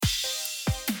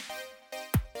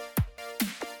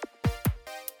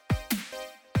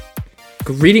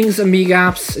Greetings,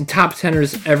 amigops and top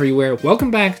teners everywhere.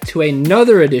 Welcome back to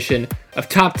another edition of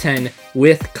Top 10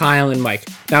 with Kyle and Mike.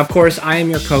 Now, of course, I am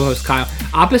your co-host, Kyle.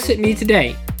 Opposite me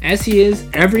today, as he is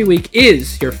every week,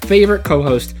 is your favorite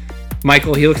co-host,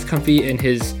 Michael. He looks comfy in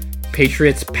his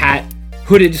Patriots Pat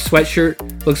hooded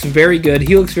sweatshirt. Looks very good.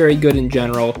 He looks very good in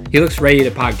general. He looks ready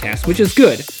to podcast, which is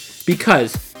good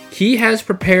because he has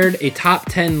prepared a top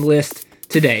 10 list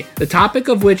today. The topic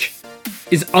of which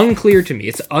is unclear to me.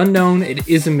 It's unknown. It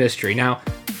is a mystery. Now,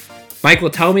 Mike will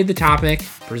tell me the topic,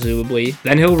 presumably.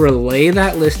 Then he'll relay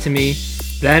that list to me.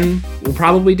 Then we'll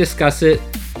probably discuss it.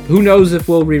 Who knows if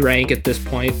we'll re-rank at this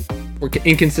point. We're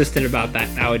inconsistent about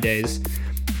that nowadays.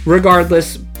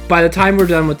 Regardless, by the time we're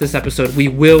done with this episode, we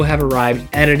will have arrived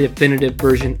at a definitive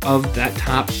version of that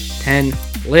top 10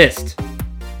 list.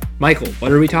 Michael,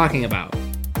 what are we talking about?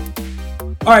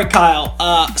 All right, Kyle.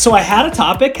 So I had a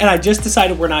topic, and I just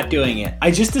decided we're not doing it.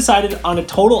 I just decided on a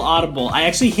total audible. I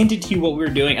actually hinted to you what we were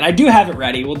doing, and I do have it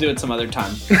ready. We'll do it some other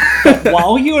time. But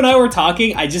while you and I were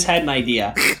talking, I just had an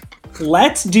idea.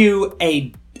 Let's do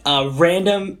a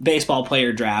random baseball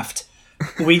player draft.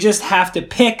 We just have to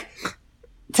pick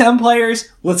 10 players.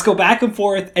 Let's go back and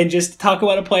forth and just talk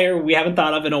about a player we haven't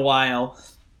thought of in a while.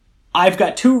 I've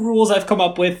got two rules I've come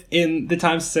up with in the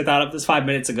time since I thought of this 5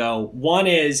 minutes ago. One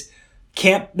is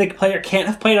the player can't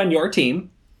have played on your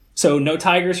team. So no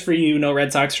Tigers for you, no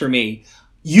Red Sox for me.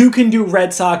 You can do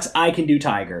Red Sox, I can do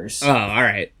Tigers. Oh, all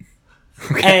right.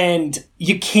 Okay. And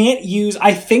you can't use,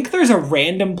 I think there's a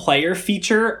random player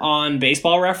feature on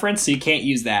Baseball Reference, so you can't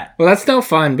use that. Well, that's no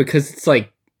fun because it's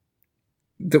like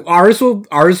ours will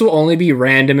only be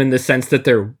random in the sense that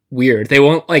they're weird. They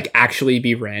won't like actually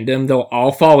be random. They'll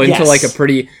all fall into like a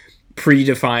pretty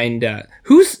predefined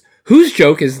whose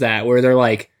joke is that where they're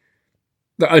like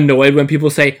annoyed when people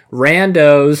say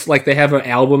randos, like they have an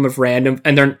album of random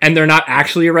and they're not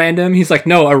actually random. He's like,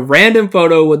 no, a random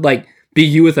photo would like be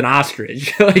you with an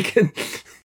ostrich. Like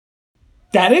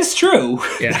that is true.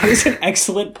 Yeah. That is an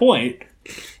excellent point.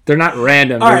 They're not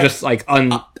random. They're just like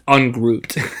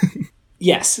ungrouped.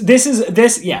 Yes, this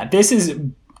is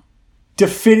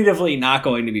definitively not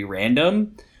going to be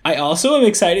random. I also am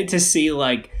excited to see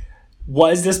like,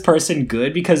 was this person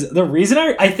good? Because the reason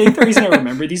I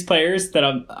remember these players that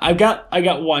I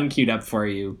got one queued up for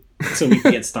you so we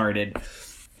can get started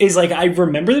is like I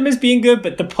remember them as being good,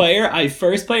 but the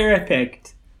first player I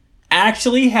picked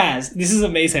actually has, this is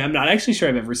amazing. I'm not actually sure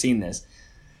I've ever seen this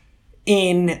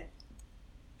in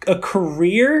a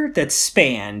career that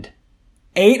spanned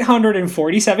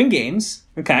 847 games.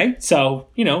 Okay, so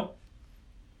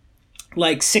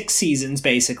like 6 seasons,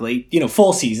 basically,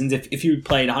 full seasons. If you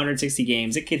played 160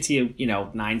 games, it gets you,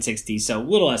 960, so a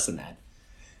little less than that.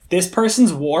 This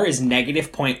person's WAR is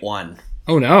 -0.1.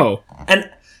 Oh, no.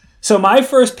 And so my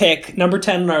first pick, number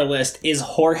 10 on our list, is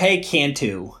Jorge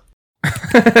Cantu.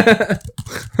 Do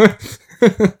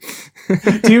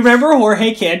you remember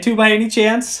Jorge Cantu by any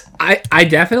chance? I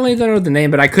definitely don't know the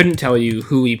name, but I couldn't tell you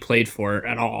who he played for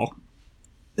at all.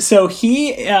 So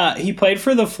he played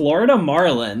for the Florida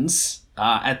Marlins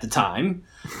at the time.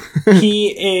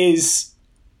 He is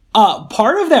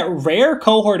part of that rare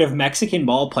cohort of Mexican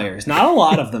ball players. Not a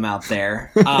lot of them out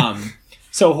there.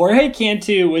 So Jorge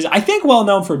Cantu was, I think, well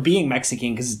known for being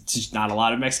Mexican because it's just not a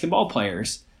lot of Mexican ball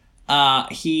players.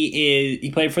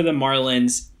 He played for the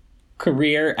Marlins.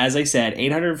 Career, as I said,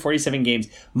 847 games,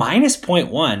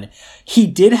 -0.1. He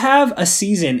did have a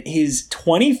season, his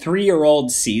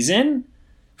 23-year-old season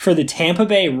for the Tampa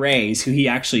Bay Rays, who he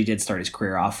actually did start his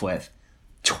career off with.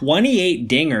 28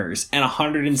 dingers and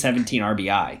 117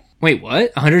 RBI. Wait,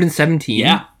 what? 117?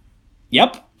 Yeah.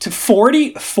 Yep. To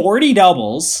 40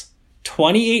 doubles,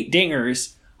 28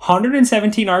 dingers,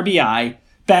 117 RBI,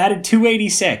 batted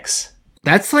 .286.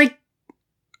 That's like,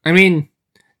 I mean,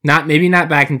 maybe not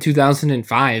back in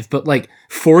 2005, but like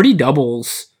 40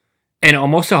 doubles and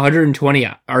almost 120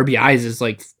 RBIs is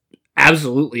like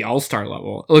absolutely all-star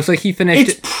level. It looks like he finished...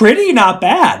 It's pretty not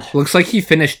bad. Looks like he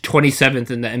finished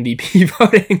 27th in the MVP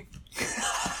voting.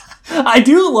 I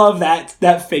do love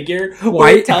that figure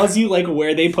where it tells you like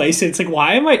where they place it. It's like,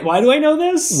 why do I know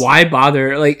this? Why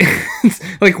bother? Like,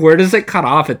 like where does it cut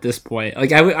off at this point?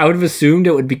 Like I would have assumed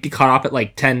it would be cut off at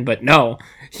like 10, but no,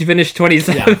 he finished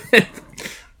 27th. Yeah.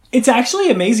 It's actually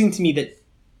amazing to me that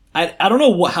I don't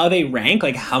know how they rank,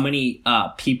 like how many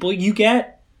people you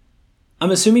get. I'm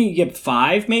assuming you get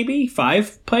 5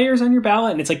 players on your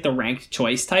ballot, and it's like the ranked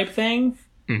choice type thing.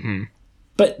 Mm-hmm.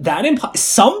 But that implies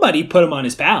somebody put him on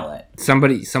his ballot.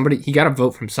 Somebody, he got a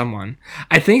vote from someone.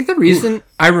 I think the reason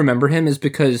I remember him is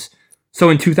because, so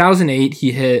in 2008,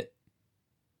 he hit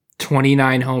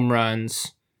 29 home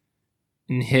runs.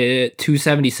 and hit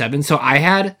 277. So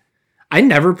I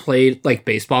never played like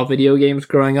baseball video games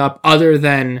growing up other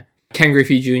than Ken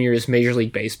Griffey Jr.'s Major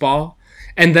League Baseball.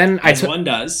 And then one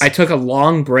does. I took a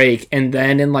long break, and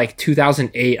then in like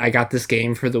 2008, I got this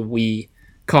game for the Wii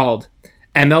called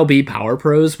MLB Power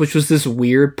Pros, which was this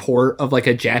weird port of like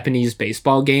a Japanese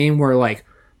baseball game where like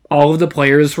all of the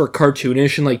players were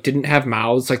cartoonish and like didn't have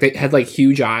mouths. Like they had like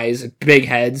huge eyes, big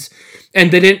heads,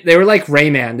 and they were like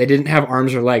Rayman. They didn't have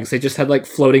arms or legs. They just had like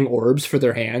floating orbs for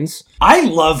their hands. I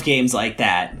love games like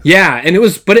that. Yeah, and it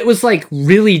was like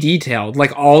really detailed.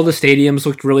 Like all the stadiums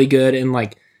looked really good, and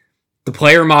like the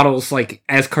player models, like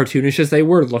as cartoonish as they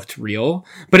were, looked real.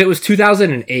 But it was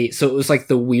 2008, so it was like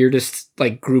the weirdest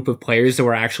like group of players that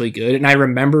were actually good. And I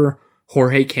remember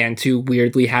Jorge Cantu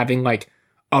weirdly having like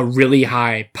a really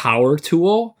high power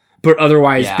tool, but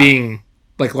otherwise being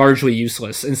like largely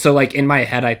useless. And so like in my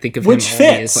head, I think of him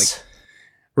as like,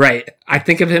 right. I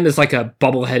think of him as like a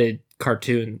bubble-headed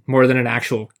cartoon more than an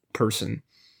actual person.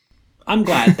 I'm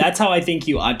glad. That's how I think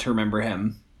you ought to remember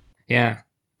him. Yeah.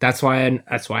 That's why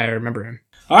I remember him.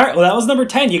 All right. Well, that was number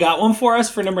 10. You got one for us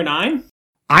for number 9?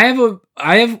 I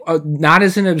have a not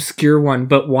as an obscure one,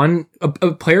 but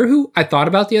a player who I thought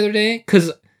about the other day,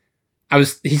 because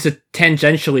he's a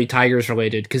tangentially Tigers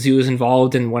related, because he was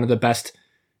involved in one of the best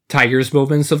Tigers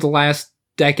moments of the last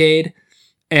decade.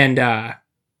 And, well,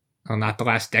 not the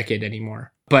last decade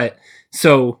anymore. But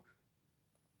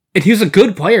and he was a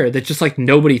good player that just like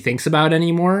nobody thinks about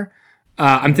anymore.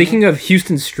 I'm thinking of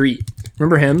Houston Street.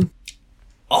 Remember him?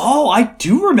 Oh, I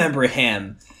do remember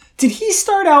him. Did he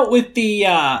start out with the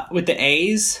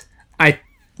A's?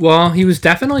 Well, he was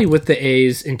definitely with the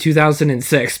A's in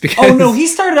 2006 because... Oh, no, he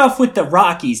started off with the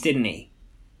Rockies, didn't he?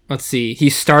 Let's see. He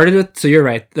started with... So you're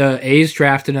right. The A's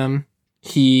drafted him.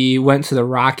 He went to the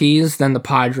Rockies, then the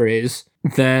Padres,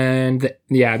 then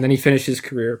he finished his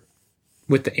career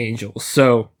with the Angels.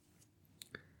 So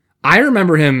I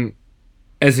remember him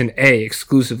as an A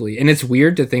exclusively, and it's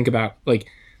weird to think about. Like,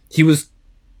 he's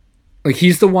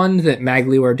the one that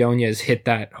Magglio Ordonez hit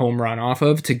that home run off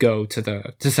of to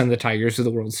send the Tigers to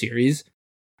the World Series.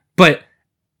 But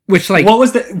which like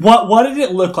what did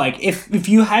it look like? If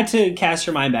you had to cast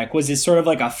your mind back, was it sort of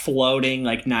like a floating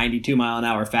like 92 mile an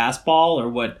hour fastball, or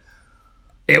what?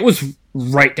 It was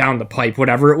right down the pipe,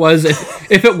 whatever it was.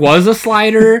 If it was a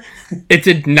slider, it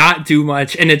did not do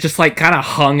much, and it just like kind of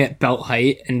hung at belt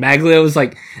height. And Magglio was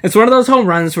like, it's one of those home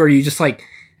runs where you just like,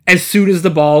 as soon as the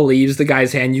ball leaves the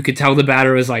guy's hand, you could tell the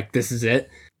batter was like, this is it.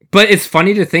 But it's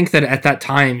funny to think that at that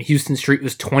time, Houston Street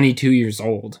was 22 years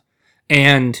old.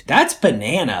 And that's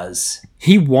bananas.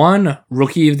 He won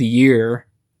Rookie of the Year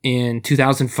in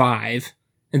 2005.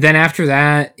 And then after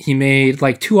that, he made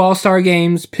like 2 All-Star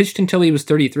games, pitched until he was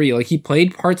 33. Like, he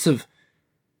played parts of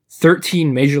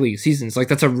 13 Major League seasons. Like,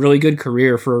 that's a really good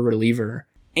career for a reliever.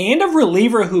 And a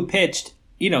reliever who pitched,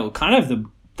 kind of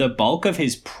the bulk of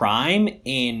his prime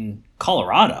in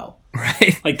Colorado.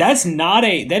 Right. Like, that is not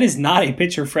a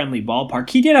pitcher-friendly ballpark.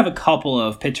 He did have a couple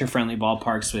of pitcher-friendly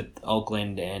ballparks with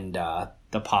Oakland and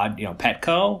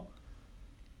Petco.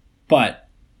 But,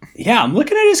 yeah, I'm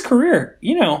looking at his career,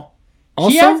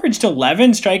 Also, he averaged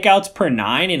 11 strikeouts per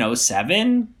 9 in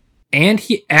 2007. And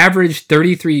he averaged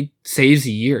 33 saves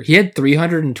a year. He had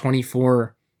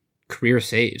 324 career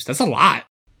saves. That's a lot.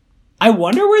 I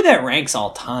wonder where that ranks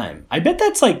all time. I bet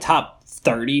that's like top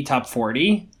 30, top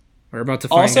 40. We're about to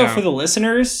find out. Also, for the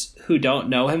listeners who don't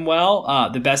know him well,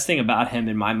 the best thing about him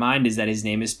in my mind is that his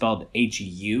name is spelled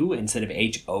H-U instead of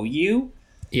H-O-U.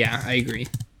 Yeah, I agree.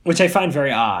 Which I find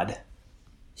very odd.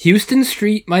 Houston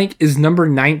Street, Mike, is number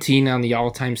 19 on the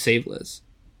all-time save list.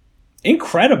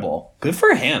 Incredible. Good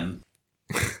for him.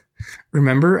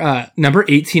 Remember, number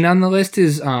 18 on the list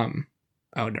is, oh,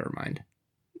 never mind.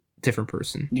 Different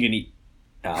person.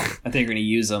 I think you're going to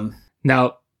use them.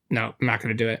 No, I'm not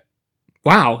going to do it.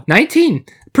 Wow, 19.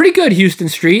 Pretty good, Houston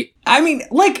Street. I mean,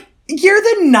 like, you're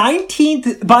the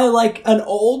 19th by, like, an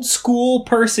old school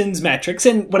person's metrics,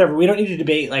 and whatever, we don't need to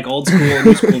debate, like, old school and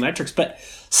new school metrics, but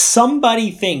somebody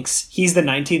thinks he's the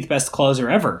 19th best closer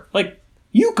ever. Like,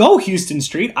 you go, Houston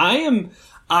Street. I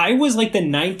was, like, the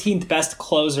 19th best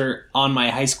closer on my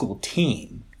high school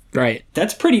team. Right.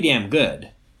 That's pretty damn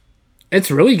good. It's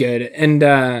really good, and,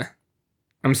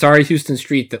 I'm sorry, Houston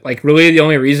Street, that, like, really the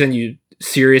only reason you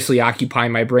seriously occupy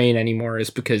my brain anymore is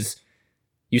because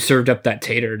you served up that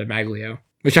tater to Magglio,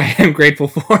 which I am grateful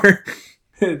for.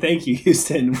 Thank you,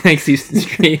 Houston. Thanks, Houston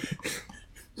Street.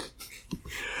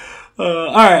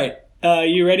 All right.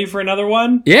 You ready for another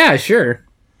one? Yeah, sure.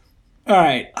 All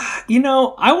right.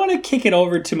 I want to kick it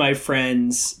over to my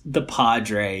friends, the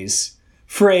Padres,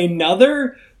 for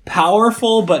another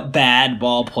powerful but bad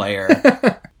ball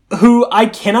player who I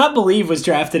cannot believe was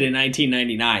drafted in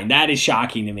 1999. That is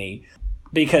shocking to me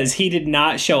because he did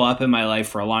not show up in my life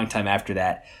for a long time after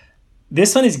that.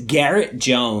 This one is Garrett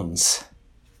Jones.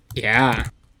 Yeah.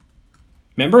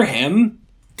 Remember him?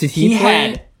 Did he play?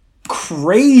 Had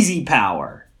crazy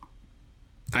power.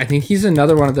 I think he's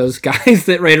another one of those guys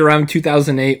that right around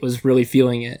 2008 was really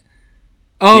feeling it.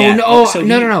 Oh, Yeah, no. so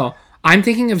No. I'm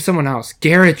thinking of someone else.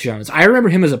 Garrett Jones. I remember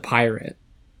him as a Pirate.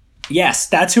 Yes,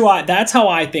 that's how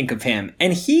I think of him.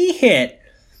 And he hit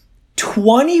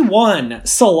 21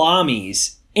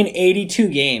 salamis in 82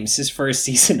 games his first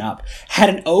season up. Had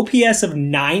an OPS of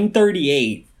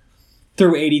 938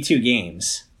 through 82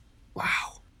 games. Wow.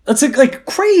 That's like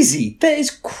crazy. That is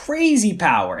crazy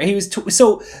power. And he was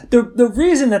so the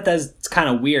reason that's kind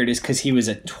of weird is because he was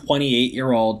a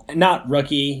 28-year-old, not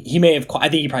rookie. He may have. I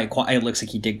think he probably. It looks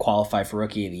like he did qualify for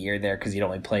Rookie of the Year there because he'd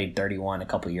only played 31 a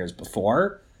couple of years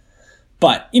before.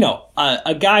 But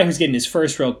a guy who's getting his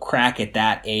first real crack at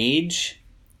that age,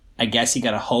 I guess you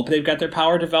got to hope they've got their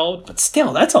power developed. But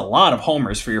still, that's a lot of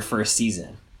homers for your first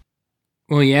season.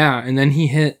 Well, yeah, and then he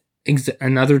hit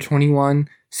another 21.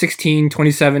 16,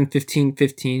 27, 15,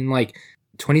 15, like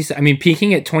 27. I mean,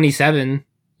 peaking at 27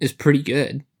 is pretty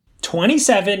good.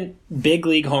 27 big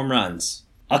league home runs.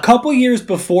 A couple years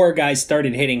before guys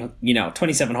started hitting,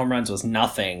 27 home runs was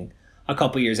nothing a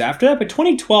couple years after that. But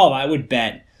 2012, I would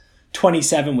bet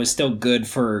 27 was still good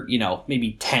for,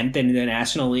 maybe 10th in the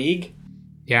National League.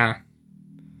 Yeah.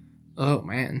 Oh,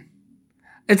 man.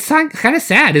 It's kind of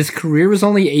sad. His career was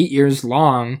only 8 years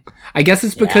long. I guess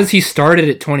it's because he started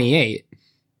at 28.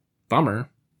 Bummer.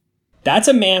 That's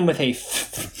a man with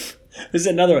this is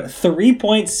another one,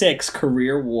 3.6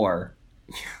 career WAR.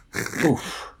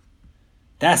 Oof.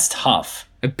 That's tough.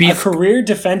 It beats a career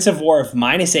defensive WAR of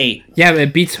 -8. Yeah, but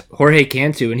it beats Jorge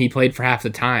Cantu, and he played for half the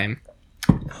time.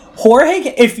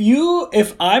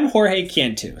 If I'm Jorge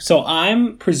Cantu, so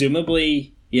I'm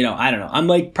presumably, I don't know. I'm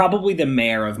like probably the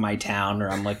mayor of my town, or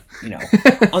I'm like,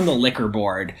 on the liquor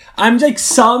board. I'm like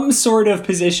some sort of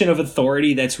position of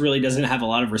authority that's really doesn't have a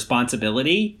lot of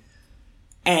responsibility.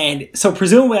 And so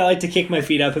presumably I like to kick my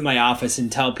feet up in my office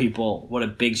and tell people what a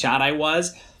big shot I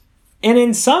was. And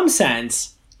in some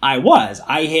sense, I was.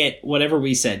 I hit whatever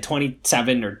we said,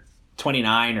 27 or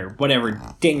 29 or whatever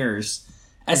dingers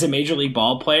as a major league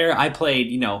ball player. I played,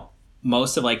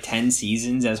 most of like 10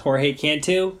 seasons as Jorge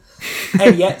Cantu.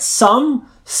 And yet some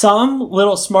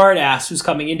little smart ass who's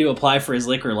coming in to apply for his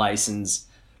liquor license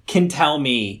can tell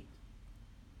me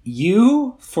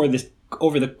you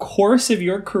over the course of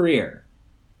your career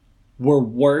were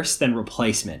worse than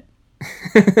replacement.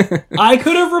 I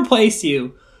could have replaced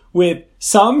you with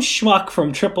some schmuck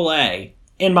from AAA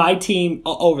and my team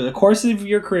over the course of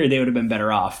your career. They would have been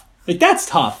better off. Like, that's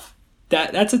tough.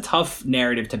 That's a tough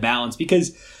narrative to balance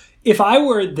because if I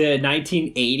were the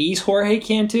 1980s Jorge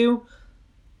Cantu,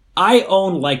 I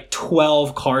own like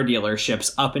 12 car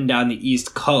dealerships up and down the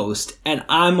East Coast, and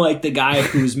I'm like the guy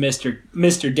who's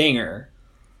Mr. Dinger.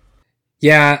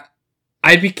 Yeah,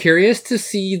 I'd be curious to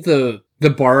see the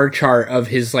bar chart of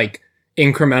his like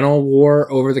incremental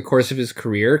WAR over the course of his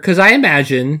career, because I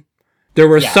imagine there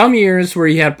were some years where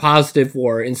he had positive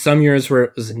WAR and some years where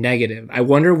it was negative. I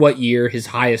wonder what year his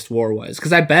highest WAR was,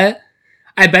 because I bet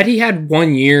he had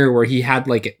 1 year where he had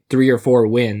like 3 or 4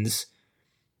 wins.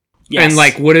 Yes. And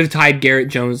like would have tied Garrett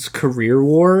Jones' career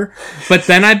WAR. But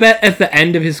then I bet at the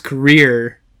end of his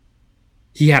career,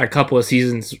 he had a couple of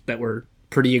seasons that were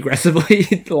pretty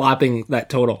aggressively lopping that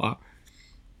total up.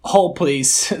 Hold, please.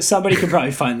 Somebody could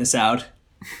probably find this out.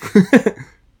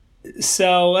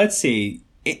 So let's see.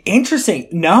 Interesting.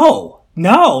 No,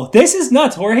 this is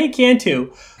nuts. Jorge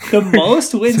Cantu, the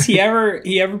most wins he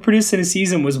ever produced in a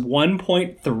season was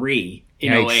 1.3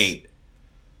 in 08.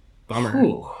 Bummer.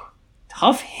 Whew.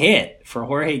 Tough hit for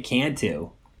Jorge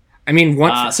Cantu. I mean,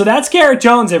 so that's Garrett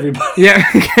Jones, everybody. Yeah,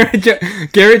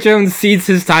 Garrett Jones cedes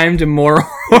his time to more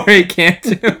Jorge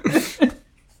Cantu.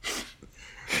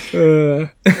 All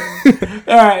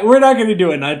right, we're not going to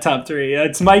do it on top 3.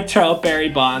 It's Mike Trout, Barry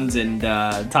Bonds, and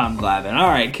Tom Glavine. All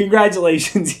right,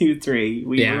 congratulations, you 3.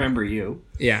 We remember you.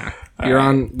 Yeah, you're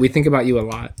on. We think about you a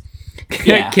lot.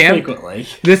 Yeah, Cam, frequently.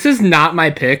 This is not my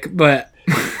pick, but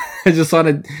I just want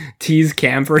to tease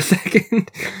Cam for a second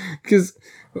because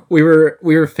we were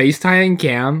FaceTiming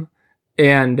Cam,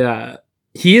 and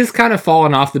he has kind of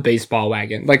fallen off the baseball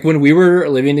wagon. Like when we were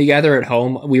living together at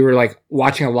home, we were like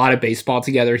watching a lot of baseball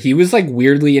together. He was like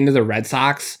weirdly into the Red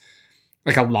Sox,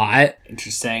 like a lot.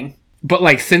 Interesting. But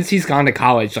like since he's gone to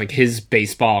college, like his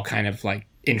baseball kind of like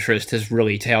interest has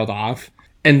really tailed off.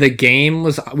 And the game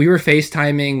was, we were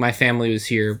FaceTiming, my family was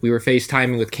here. We were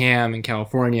FaceTiming with Cam in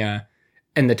California,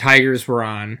 and the Tigers were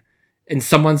on. And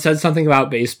someone said something about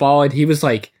baseball, and he was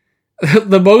like,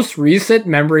 the most recent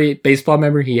baseball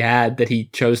memory he had that he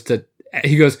chose to,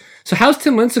 he goes, so how's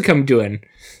Tim Lincecum doing?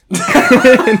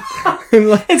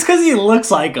 It's because he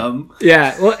looks like him.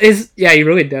 Yeah, well, he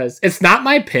really does. It's not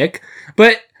my pick,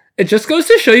 but it just goes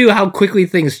to show you how quickly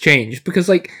things change. Because,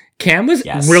 like, Cam was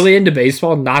really into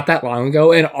baseball not that long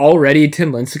ago, and already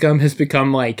Tim Lincecum has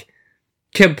become, like,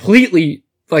 completely,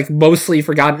 like, mostly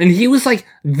forgotten. And he was, like,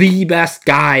 the best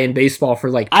guy in baseball for,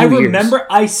 like, 2 years.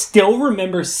 I still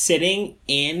remember sitting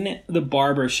in the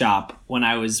barber shop when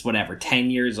I was, 10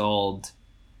 years old.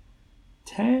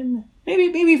 10?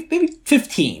 Maybe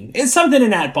 15. It's something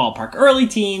in that ballpark. Early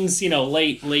teens,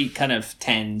 late kind of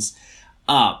 10s.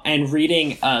 And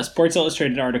reading a Sports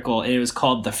Illustrated article, and it was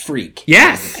called The Freak.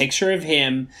 Yes! A picture of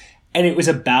him, and it was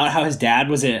about how his dad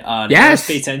was an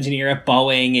aerospace engineer at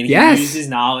Boeing, and he used his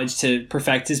knowledge to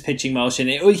perfect his pitching motion.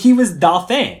 He was the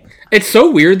thing. It's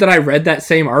so weird that I read that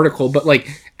same article, but, like,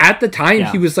 at the time,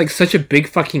 he was, like, such a big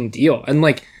fucking deal. And,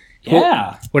 like,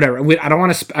 whatever. I don't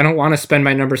want to spend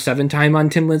my number 7 time on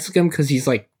Tim Lincecum because he's,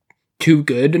 like, too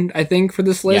good, I think, for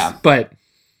this list. Yeah. But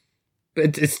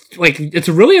it's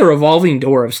really a revolving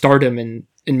door of stardom in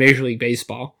Major League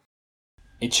Baseball.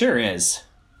 It sure is.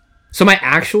 So my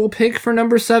actual pick for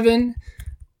number 7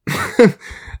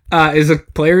 is a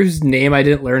player whose name I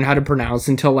didn't learn how to pronounce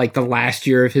until, like, the last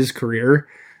year of his career.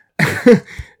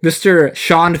 Mr.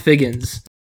 Sean Figgins.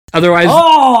 Otherwise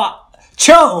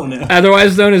Chone!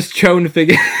 Otherwise known as Chone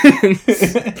Figgins.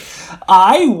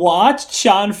 I watched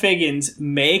Sean Figgins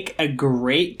make a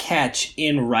great catch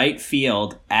in right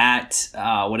field at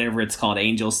whatever it's called,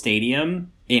 Angel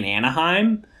Stadium in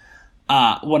Anaheim.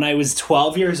 When I was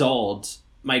 12 years old,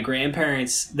 my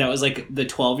grandparents, that was like the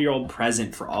 12-year-old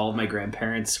present for all of my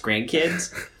grandparents'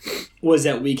 grandkids, was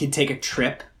that we could take a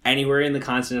trip anywhere in the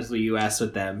continental U.S.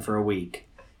 with them for a week.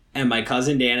 And my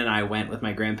cousin Dan and I went with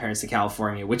my grandparents to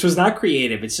California, which was not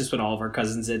creative. It's just what all of our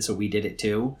cousins did, so we did it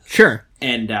too. Sure.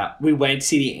 And we went to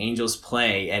see the Angels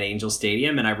play at Angel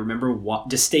Stadium, and I remember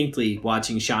distinctly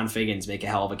watching Sean Figgins make a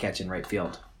hell of a catch in right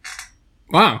field.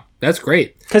 Wow, that's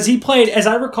great. Because he played, as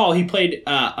I recall,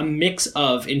 a mix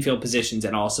of infield positions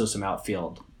and also some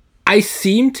outfield. I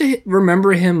seem to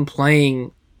remember him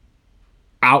playing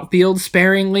outfield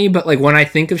sparingly, but like when I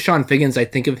think of Sean Figgins, I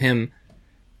think of him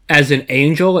as an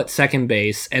Angel at second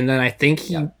base, and then I think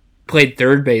he played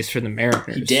third base for the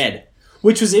Mariners. He did,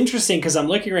 which was interesting because I'm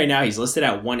looking right now. He's listed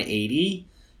at 180,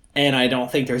 and I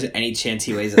don't think there's any chance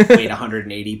he weighed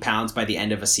 180 pounds by the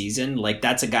end of a season. Like,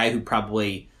 that's a guy who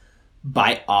probably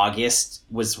by August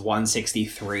was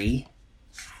 163,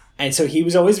 and so he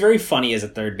was always very funny as a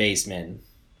third baseman.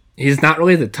 He's not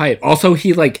really the type. Also,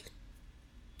 he like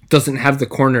doesn't have the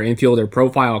corner infielder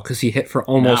profile because he hit for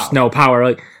almost no power.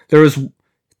 Like, there was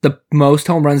the most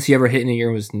home runs he ever hit in a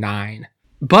year was 9.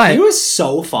 But he was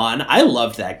so fun. I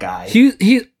loved that guy.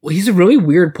 He's a really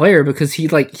weird player because he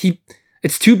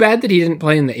it's too bad that he didn't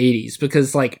play in the 80s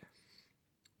because like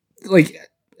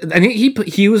I think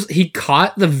he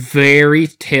caught the very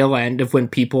tail end of when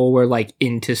people were like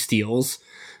into steals.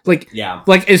 Like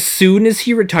as soon as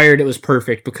he retired, it was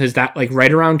perfect because that like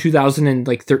right around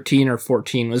 2013 or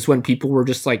 14 was when people were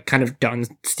just like kind of done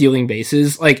stealing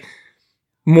bases. Like,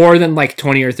 more than like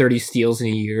 20 or 30 steals in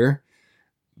a year.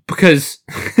 Because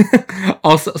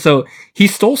also, so he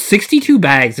stole 62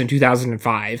 bags in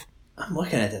 2005. I'm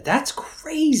looking at that. That's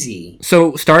crazy.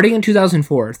 So starting in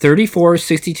 2004, 34,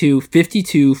 62,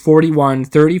 52, 41,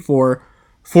 34,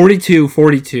 42,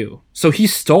 42. So he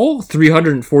stole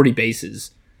 340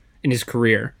 bases in his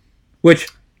career, which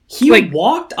he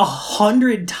walked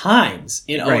 100 times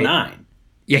in 09.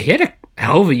 Yeah, he had a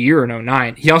hell of a year in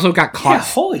 09. He also got caught. Yeah,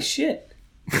 holy shit.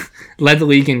 Led the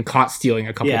league in caught stealing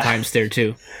a couple times there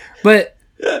too. But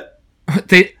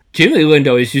Jim Leland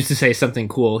always used to say something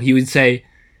cool. He would say,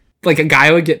 like, a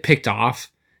guy would get picked off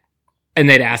and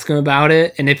they'd ask him about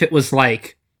it, and if it was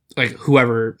like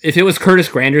whoever, if it was Curtis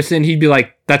Granderson, he'd be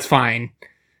like, that's fine.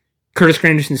 Curtis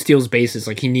Granderson steals bases,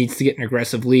 like he needs to get an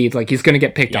aggressive lead, like he's gonna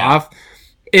get picked off.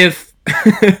 If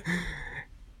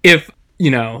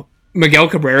Miguel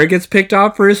Cabrera gets picked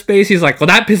off for his space, he's like, well,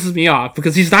 that pisses me off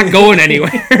because he's not going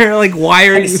anywhere. Like, why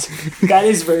are you? That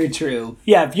is very true.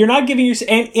 Yeah, if you're not giving your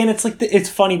and it's like it's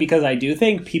funny because I do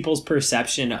think people's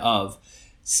perception of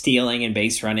stealing and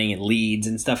base running and leads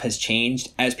and stuff has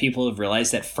changed as people have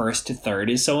realized that first to third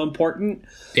is so important.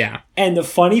 Yeah. And the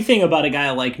funny thing about a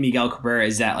guy like Miguel Cabrera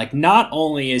is that, like, not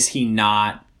only is he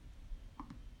not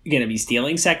going to be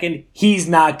stealing second. He's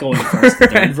not going first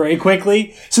and third very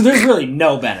quickly. So there's really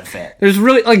no benefit. There's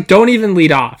really, like, don't even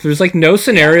lead off. There's, like, no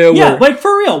scenario Yeah, where... like,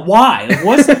 for real, why? Like,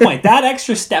 what's the point? That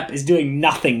extra step is doing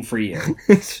nothing for you.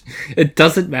 It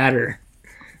doesn't matter.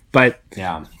 But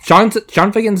Yeah. John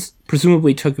Figgins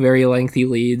presumably took very lengthy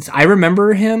leads. I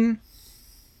remember him...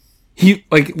 He,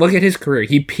 like, look at his career.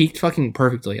 He peaked fucking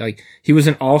perfectly. Like, he was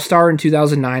an all-star in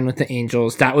 2009 with the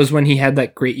Angels. That was when he had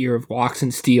that great year of walks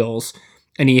and steals.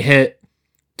 And he hit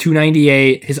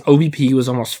 298. His OBP was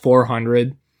almost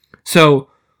 400. So,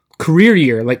 career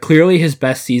year, like, clearly his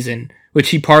best season, which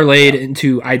he parlayed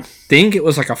into, I think it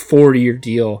was like a 4-year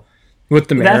deal with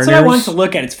the Mariners. That's what I wanted to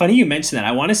look at. It's funny you mentioned that.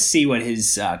 I want to see what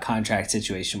his contract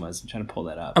situation was. I'm trying to pull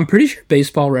that up. I'm pretty sure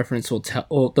Baseball Reference will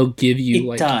they'll give you, It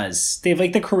like... does. They have,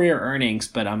 like, the career earnings,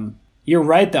 but you're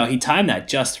right, though. He timed that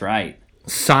just right.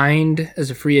 Signed as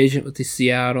a free agent with the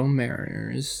Seattle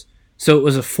Mariners. So it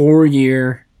was a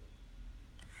 4-year,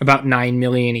 about $9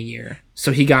 million a year.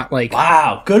 So he got, like...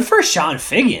 Wow, good for Sean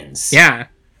Figgins. Yeah.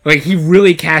 Like, he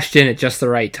really cashed in at just the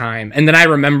right time. And then I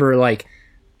remember, like,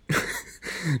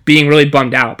 being really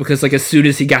bummed out because, like, as soon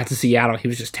as he got to Seattle, he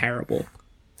was just terrible.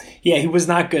 Yeah, he was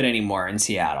not good anymore in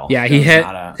Seattle. Yeah, he hit...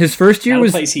 his first year not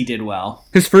was... a place he did well.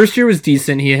 His first year was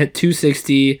decent. He hit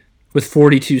 260 with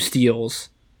 42 steals.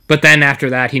 But then after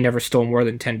that, he never stole more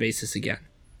than 10 bases again.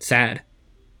 Sad.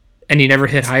 And he never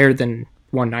hit higher than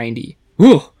 190.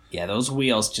 Woo! Yeah, those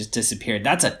wheels just disappeared.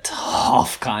 That's a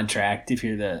tough contract if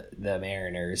you're the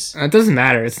Mariners. It doesn't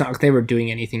matter. It's not like they were doing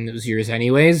anything those years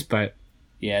anyways, but...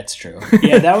 Yeah, it's true.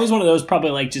 Yeah, that was one of those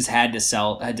probably, like, just had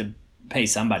to pay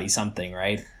somebody something,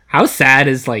 right? How sad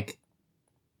is, like,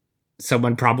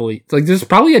 someone probably... Like, there's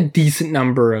probably a decent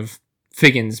number of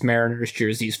Figgins Mariners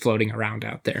jerseys floating around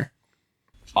out there.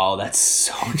 Oh, that's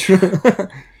so true.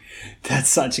 That's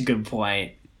such a good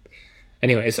point.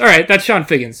 Anyways, all right, that's Sean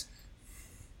Figgins.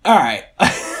 All right.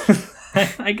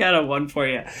 I got a one for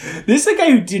you. This is a guy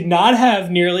who did not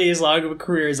have nearly as long of a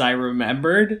career as I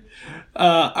remembered.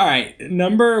 All right.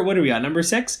 What are we on? Number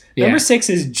 6? Yeah. Number 6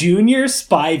 is Junior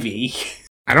Spivey.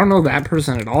 I don't know that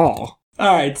person at all.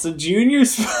 All right. So Junior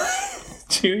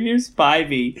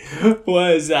Spivey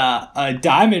was a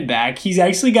Diamondback. He's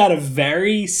actually got a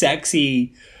very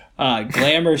sexy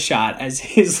glamour shot as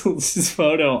his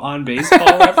photo on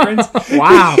Baseball Reference.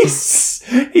 Wow.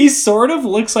 He sort of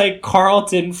looks like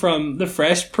Carlton from The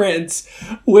Fresh Prince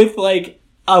with, like,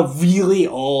 a really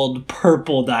old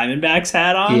purple Diamondbacks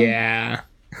hat on. Yeah.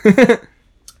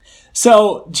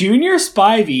 So Junior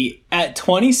Spivey at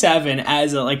 27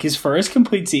 as his first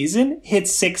complete season hit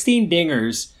 16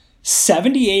 dingers,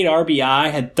 78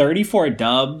 RBI, had 34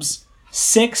 dubs,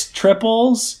 6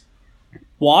 triples,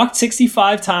 walked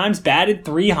 65 times, batted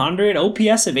 300,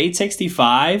 OPS of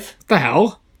 865. What the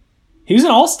hell? He was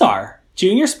an all-star.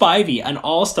 Junior Spivey, an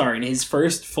all-star in his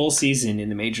first full season in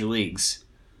the major leagues.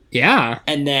 Yeah.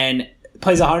 And then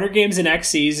plays 100 games the next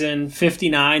season,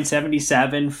 59,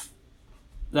 77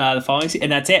 the following season,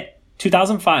 and that's it.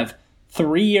 2005.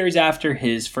 3 years after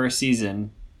his first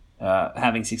season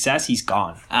having success, he's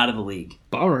gone out of the league.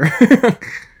 Bummer.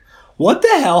 What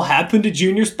the hell happened to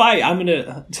Junior Spivey? I'm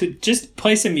going to just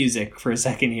play some music for a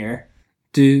second here.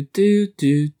 Do, do,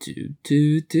 do, do,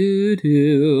 do, do,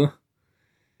 do.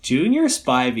 Junior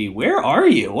Spivey, where are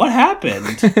you? What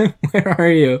happened? Where are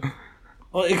you?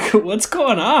 Like, what's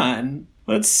going on?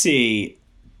 Let's see.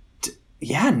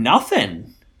 Yeah,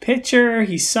 nothing. Pitcher,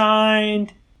 he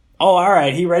signed. Oh, all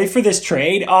right. He ready for this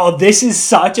trade? Oh, this is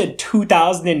such a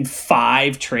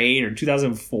 2005 trade or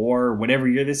 2004 or whatever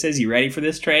year this is. You ready for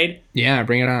this trade? Yeah,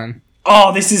 bring it on.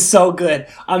 Oh, this is so good.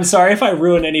 I'm sorry if I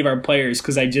ruin any of our players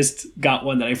because I just got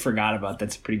one that I forgot about.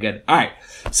 That's pretty good. All right.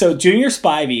 So Junior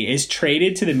Spivey is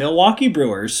traded to the Milwaukee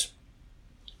Brewers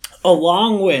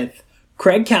along with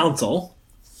Craig Counsell.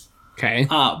 Okay.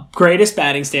 Greatest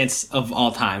batting stance of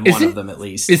all time. One of them at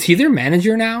least. Is he their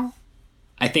manager now?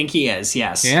 I think he is,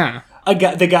 yes. Yeah.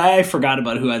 The guy I forgot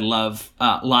about who I love,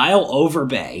 Lyle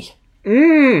Overbay.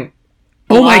 Oh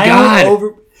my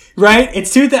God. Right?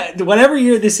 It's whatever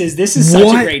year this is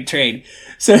such a great trade.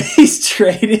 So he's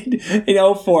traded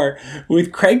in 04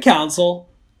 with Craig Counsell,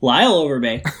 Lyle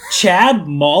Overbay, Chad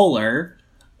Muller,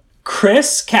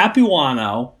 Chris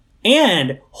Capuano,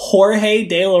 and Jorge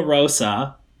De La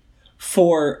Rosa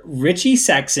for Richie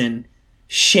Sexson,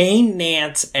 Shane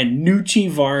Nance, and Nucci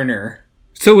Varner.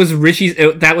 So it was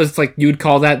that was like, you would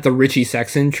call that the Richie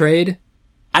Sexson trade?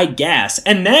 I guess.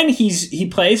 And then he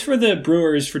plays for the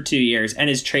Brewers for 2 years and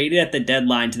is traded at the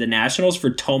deadline to the Nationals for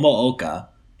Tomooka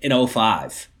in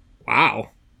 05. Wow.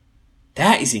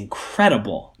 That is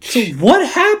incredible. So what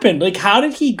happened? Like, how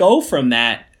did he go from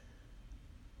that?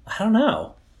 I don't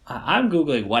know. I'm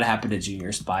Googling what happened to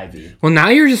Junior Spivey. Well, now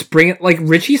you're just bringing, like,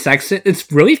 Richie Sexton.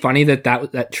 It's really funny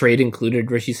that trade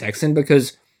included Richie Sexton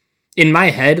because in my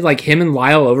head, like, him and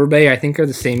Lyle Overbay, I think, are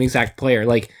the same exact player.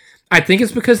 Like, I think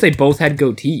it's because they both had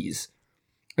goatees.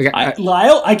 Like,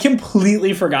 I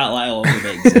completely forgot Lyle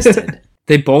Overbay existed.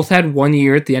 They both had 1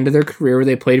 year at the end of their career where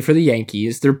they played for the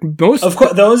Yankees. They're most, of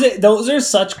course, those are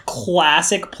such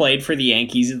classic played for the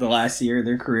Yankees in the last year of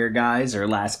their career guys or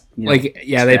last stretch.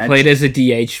 They played as a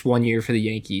DH 1 year for the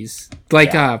Yankees.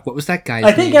 Like what was that guy's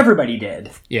name? I think everybody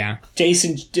did. Yeah,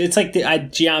 Jason. It's like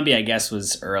Giambi, I guess,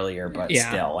 was earlier, but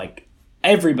still, like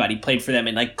everybody played for them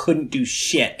and like couldn't do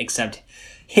shit except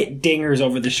hit dingers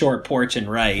over the short porch and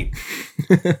right.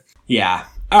 Yeah.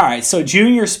 All right, so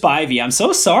Junior Spivey, I'm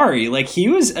so sorry. Like, he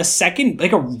was a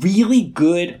really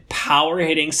good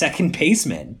power-hitting second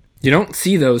baseman. You don't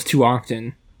see those too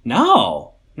often.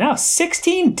 No,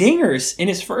 16 dingers in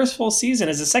his first full season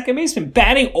as a second baseman,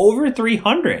 batting over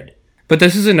 300. But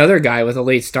this is another guy with a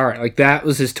late start. Like, that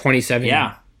was his 27.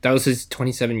 Yeah. That was his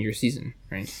 27-year season,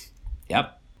 right?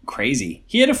 Yep, crazy.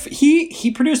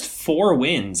 He produced 4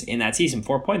 wins in that season,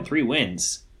 4.3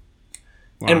 wins.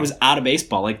 Wow. And was out of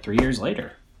baseball like 3 years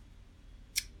later.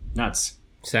 Nuts.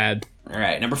 Sad. All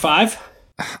right, number 5.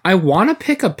 I want to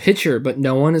pick a pitcher, but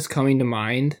no one is coming to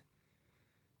mind.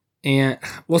 And,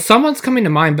 well, someone's coming to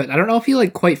mind, but I don't know if he,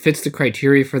 like, quite fits the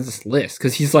criteria for this list,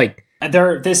 because he's, like...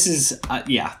 no.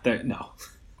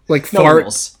 Like,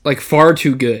 far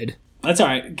too good. That's all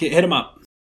right. Hit him up.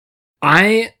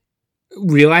 I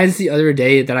realized the other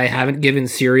day that I haven't given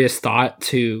serious thought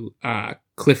to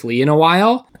Cliff Lee in a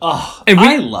while. Oh, and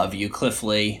I love you, Cliff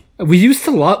Lee. We used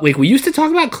to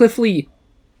talk about Cliff Lee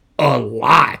a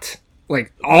lot.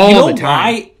 Like, all the time.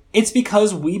 Why? It's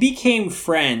because we became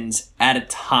friends at a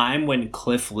time when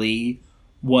Cliff Lee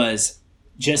was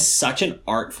just such an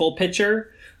artful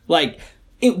pitcher. Like,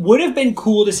 it would have been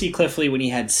cool to see Cliff Lee when he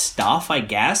had stuff, I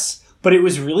guess. But it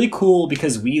was really cool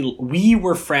because we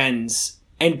were friends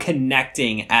and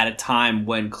connecting at a time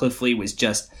when Cliff Lee was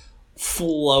just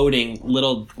floating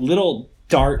little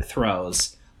dart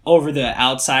throws over the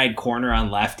outside corner on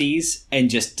lefties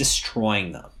and just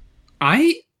destroying them.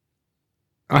 I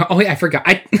forgot.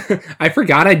 I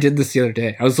forgot I did this the other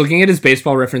day. I was looking at his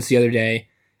baseball reference the other day,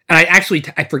 and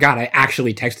I forgot I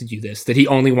actually texted you this, that he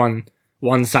only won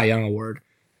one Cy Young award.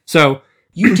 So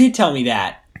you did tell me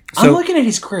that. I'm looking at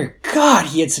his career. God,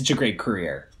 he had such a great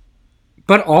career.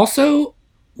 But also,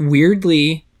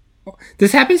 weirdly,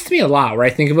 this happens to me a lot, where I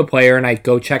think of a player and I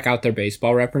go check out their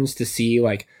baseball reference to see,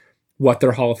 like, what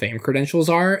their Hall of Fame credentials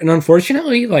are. And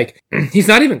unfortunately, like, he's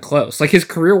not even close. Like, his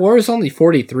career WAR is only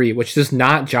 43, which does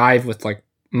not jive with, like,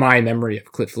 my memory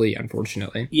of Cliff Lee,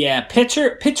 unfortunately. Yeah,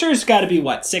 pitcher's got to be,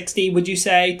 60, would you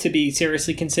say, to be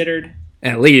seriously considered?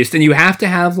 At least. And you have to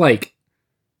have, like,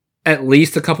 at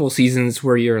least a couple seasons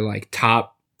where you're, like,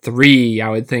 top 3, I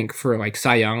would think, for, like,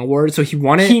 Cy Young awards. So he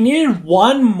won it. He needed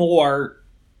one more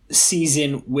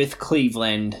season with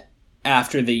Cleveland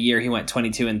after the year he went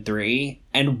 22-3,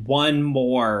 and one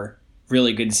more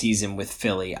really good season with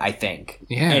Philly, I think.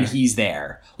 Yeah. And he's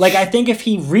there. Like, I think if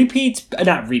he repeats,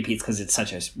 not repeats because it's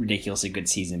such a ridiculously good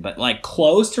season, but like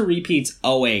close to repeats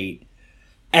 08,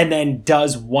 and then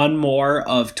does one more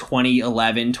of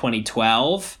 2011,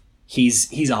 2012,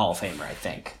 he's a Hall of Famer, I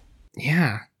think.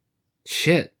 Yeah.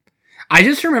 Shit. I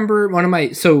just remember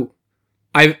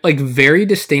I like very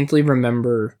distinctly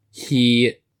remember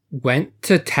he went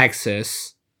to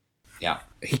Texas. Yeah.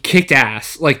 He kicked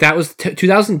ass. Like, that was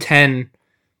 2010.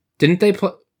 Didn't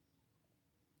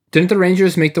the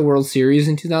Rangers make the World Series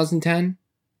in 2010?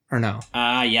 Or no?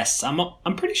 Yes.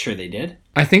 I'm pretty sure they did.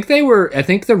 I think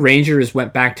the Rangers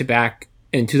went back to back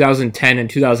in 2010 and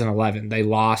 2011. They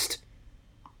lost.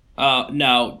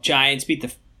 No. Giants beat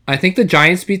the... I think the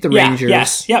Giants beat the Rangers.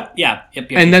 Yes. Yep.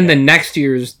 And then the next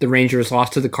year's the Rangers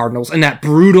lost to the Cardinals in that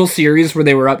brutal series where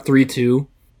they were up 3-2.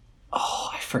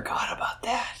 Oh, I forgot about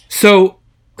that. So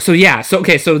he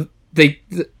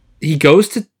goes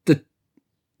to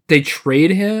they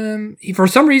trade him. For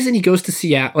some reason, he goes to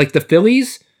Seattle. Like, the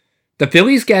Phillies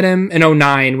get him in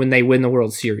 2009 when they win the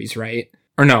World Series, right?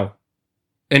 Or no,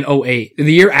 in 2008.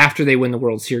 The year after they win the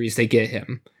World Series, they get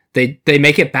him. They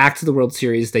make it back to the World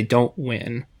Series. They don't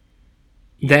win.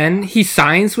 Yeah. Then he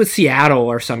signs with Seattle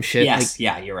or some shit. Yes,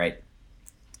 you're right.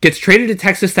 Gets traded to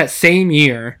Texas that same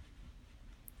year.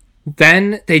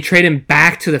 Then they trade him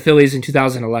back to the Phillies in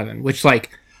 2011, which,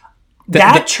 like...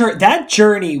 That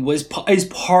journey is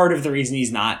part of the reason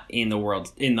he's not in the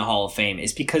Hall of Fame,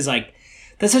 is because, like,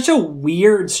 that's such a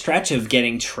weird stretch of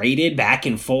getting traded back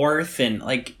and forth, and,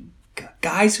 like,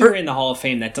 guys who are in the Hall of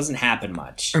Fame, that doesn't happen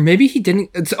much. Or maybe he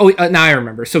didn't. Now I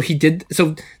remember. So he did.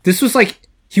 So this was like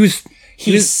he was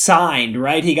signed,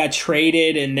 right? He got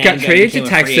traded and then got traded to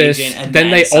Texas. And then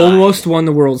they signed. almost won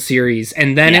the World Series,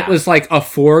 and then it was like a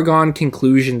foregone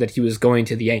conclusion that he was going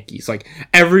to the Yankees. Like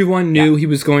everyone knew he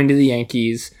was going to the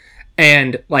Yankees,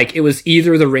 and like it was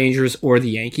either the Rangers or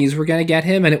the Yankees were going to get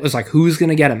him, and it was like who's going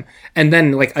to get him? And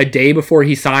then like a day before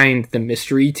he signed the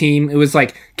mystery team, it was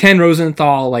like Ken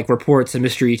Rosenthal like reports a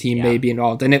mystery team may be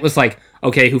involved, and it was like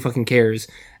okay, who fucking cares?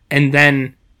 And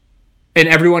then. And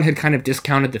everyone had kind of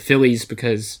discounted the Phillies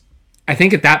because I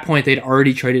think at that point they'd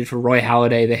already traded for Roy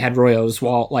Halladay. They had Roy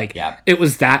Oswalt. Like, it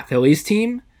was that Phillies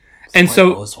team. And Roy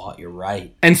so Oswalt, you're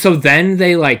right. And so then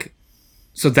they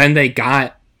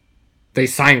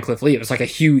signed Cliff Lee. It was like a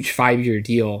huge 5-year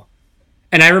deal.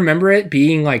 And I remember it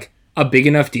being like a big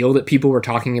enough deal that people were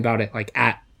talking about it like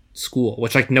at school,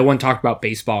 which like no one talked about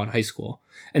baseball in high school.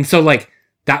 And so like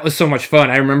that was so much fun.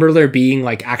 I remember there being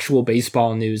like actual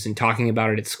baseball news and talking about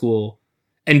it at school.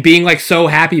 And being like so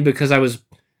happy because I was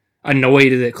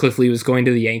annoyed that Cliff Lee was going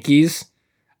to the Yankees.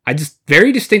 I just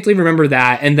very distinctly remember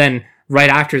that. And then right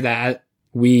after that,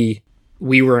 we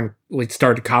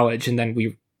started college, and then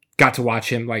we got to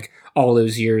watch him like all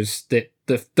those years that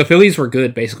the Phillies were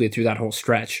good basically through that whole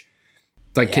stretch,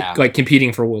 like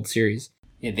competing for World Series.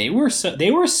 Yeah, they were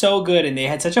so good, and they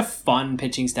had such a fun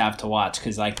pitching staff to watch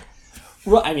because like.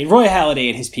 I mean, Roy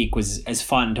Halladay at his peak was as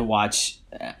fun to watch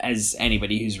as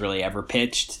anybody who's really ever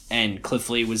pitched, and Cliff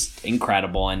Lee was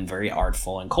incredible and very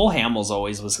artful, and Cole Hamels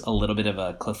always was a little bit of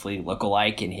a Cliff Lee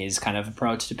lookalike in his kind of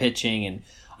approach to pitching, and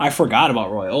I forgot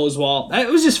about Roy Oswalt.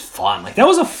 It was just fun. Like, that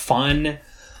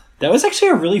was actually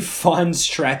a really fun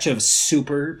stretch of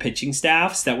super pitching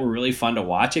staffs that were really fun to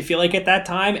watch, I feel like, at that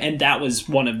time, and that was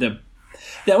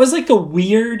like the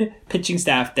weird pitching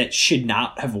staff that should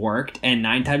not have worked, and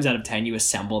 9 times out of 10 you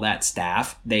assemble that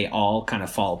staff, they all kind of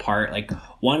fall apart. Like,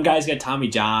 one guy's got Tommy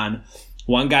John,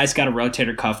 one guy's got a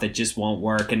rotator cuff that just won't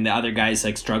work, and the other guy's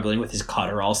like struggling with his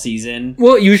cutter all season.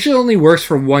 Well, it usually only works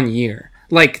for 1 year.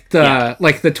 Like the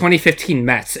 2015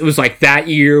 Mets, it was like that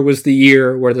year was the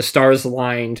year where the stars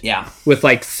aligned. With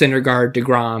like Syndergaard,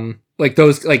 DeGrom, like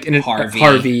those, like in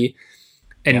Harvey.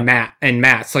 And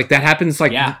Matt's like that happens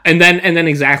like and then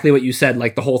exactly what you said,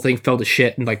 like the whole thing fell to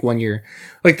shit in like 1 year.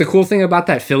 Like the cool thing about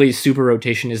that Phillies super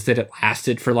rotation is that it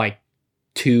lasted for like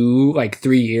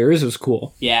 3 years. It was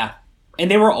cool. Yeah. And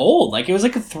they were old. Like it was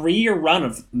like a 3-year run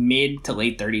of mid to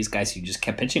late 30s guys who just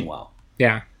kept pitching well.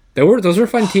 Yeah. Those were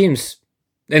fun teams.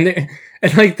 And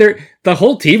the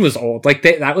whole team was old. Like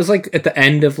that was like at the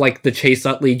end of like the Chase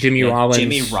Utley, Jimmy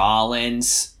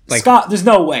Rollins. Like, Scott, there's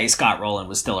no way Scott Rowland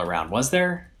was still around, was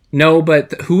there? No,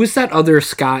 but who was that other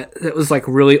Scott that was like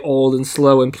really old and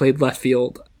slow and played left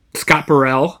field? Scott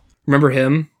Burrell. Remember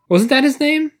him? Wasn't that his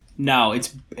name? No,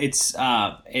 it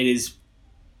is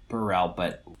Burrell,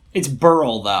 but it's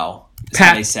Burrell though.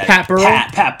 Pat Burrell?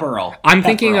 Pat Burrell. I'm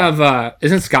thinking of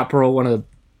isn't Scott Burrell one of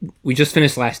the, we just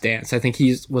finished Last Dance. I think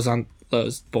he was on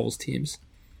those Bulls teams.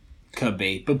 Could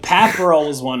be. But Pat Burrell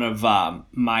was one of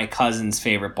my cousin's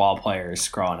favorite ball players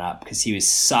growing up because he was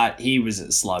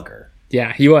a slugger.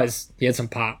 Yeah, he was. He had some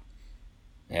pop.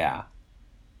 Yeah.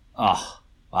 Oh,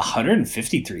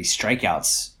 153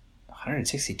 strikeouts.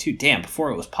 162. Damn, before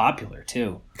it was popular,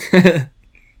 too.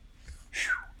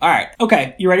 All right.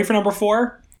 Okay, you ready for number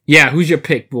 4? Yeah, who's your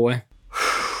pick, boy?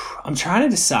 I'm trying to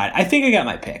decide. I think I got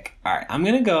my pick. All right, I'm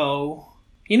going to go...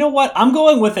 You know what? I'm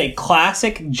going with a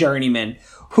classic journeyman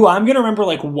who I'm going to remember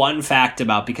like one fact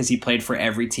about because he played for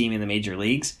every team in the major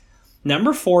leagues.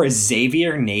 Number 4 is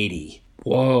Xavier Nady.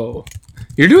 Whoa.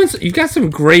 You've got some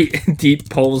great deep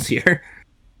polls here.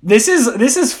 This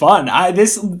is fun.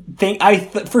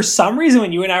 For some reason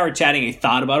when you and I were chatting, I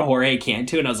thought about Jorge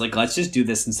Cantu and I was like, let's just do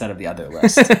this instead of the other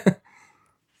list.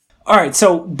 All right,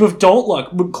 so don't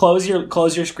look. Close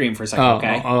your screen for a second,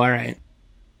 okay? Oh, all right.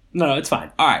 No, it's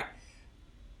fine. All right.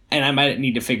 And I might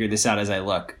need to figure this out as I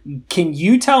look. Can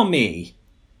you tell me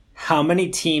how many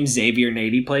teams Xavier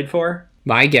Nady played for?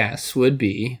 My guess would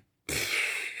be...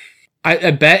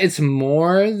 I bet it's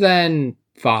more than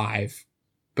 5,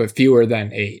 but fewer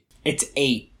than 8. It's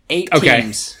 8. 8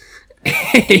 teams.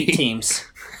 8 teams.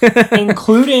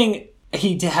 Including,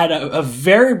 he had a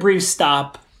very brief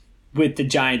stop with the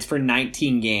Giants for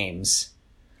 19 games.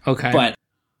 Okay. But,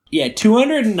 yeah,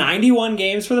 291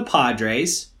 games for the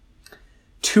Padres.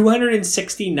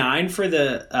 269 for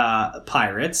the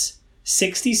Pirates,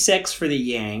 66 for the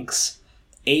Yanks,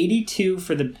 82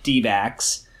 for the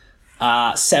D-backs,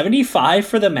 75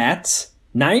 for the Mets,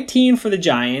 19 for the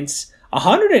Giants,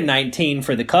 119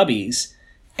 for the Cubbies,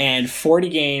 and 40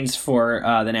 games for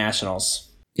the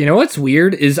Nationals. You know what's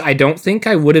weird is I don't think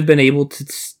I would have been able to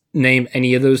name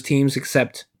any of those teams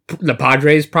except the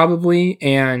Padres probably,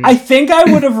 and I think I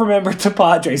would have remembered the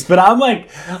Padres, but I'm like,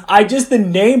 the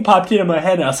name popped into my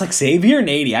head, and I was like, Xavier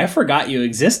Nady, I forgot you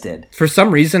existed. For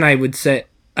some reason, I would say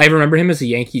I remember him as a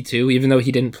Yankee too, even though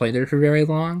he didn't play there for very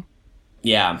long.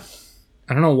 Yeah.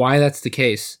 I don't know why that's the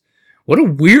case.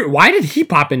 Why did he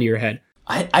pop into your head?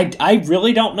 I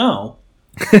really don't know.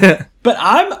 But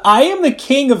I am the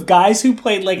king of guys who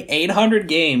played like 800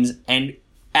 games and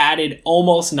added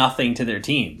almost nothing to their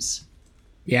teams.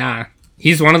 Yeah,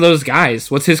 he's one of those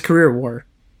guys. What's his career WAR?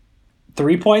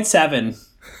 3.7.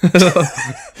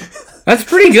 That's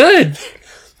pretty good.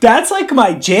 That's like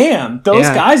my jam. Those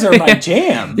guys are my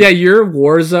jam. Yeah, your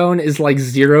WAR zone is like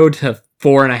 0 to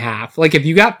 4.5. Like if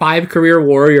you got 5 career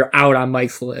WAR, you're out on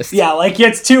Mike's list. Yeah, like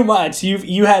it's too much.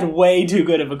 You had way too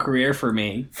good of a career for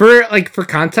me. For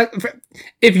context,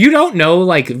 if you don't know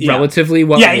relatively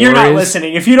what WAR you're not is,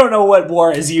 listening. If you don't know what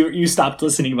WAR is, you stopped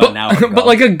listening about now. But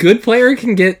like a good player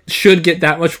should get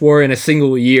that much WAR in a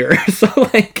single year. So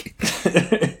like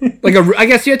I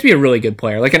guess you have to be a really good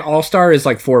player. Like an all-star is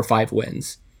like 4 or 5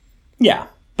 wins. Yeah,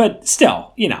 but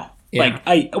still,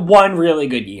 like one really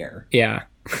good year. Yeah.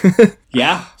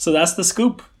 Yeah, so that's the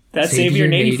scoop. That's Xavier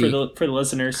Nady for the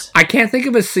listeners. I can't think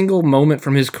of a single moment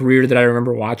from his career that I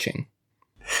remember watching.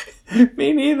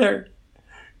 Me neither.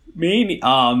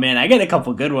 Oh man, I got a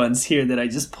couple good ones here that I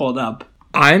just pulled up.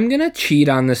 I'm gonna cheat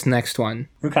on this next one.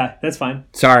 Okay, that's fine.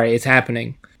 Sorry, it's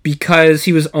happening. Because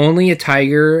he was only a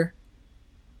Tiger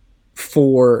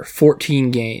for 14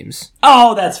 games.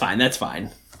 Oh, that's fine. That's fine.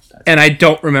 And I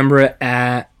don't remember it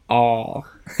at all.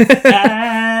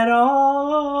 At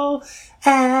all.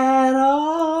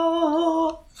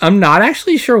 I'm not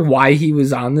actually sure why he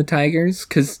was on the Tigers,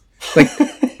 because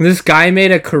this guy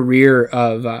made a career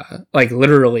of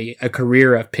literally a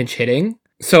career of pinch hitting.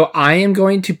 So I am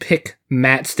going to pick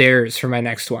Matt Stairs for my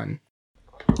next one.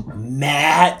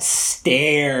 Matt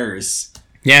Stairs.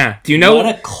 Yeah. Do you know what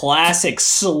a classic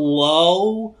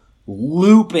slow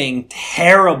looping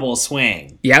terrible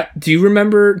swing? Yep. Do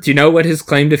you know what his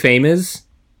claim to fame is?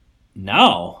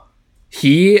 No.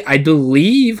 He, I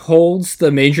believe, holds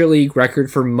the major league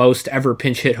record for most ever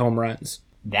pinch hit home runs.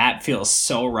 That feels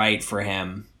so right for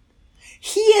him.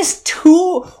 He has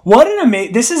 2. What an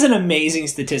this is an amazing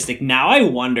statistic. Now I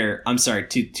wonder. I'm sorry.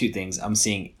 Two things I'm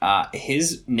seeing.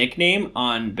 His nickname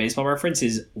on Baseball Reference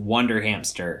is Wonder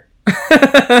Hamster.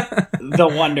 The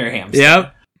Wonder Hamster.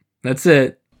 Yep, that's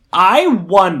it. I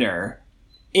wonder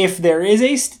if there is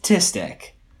a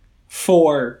statistic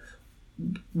for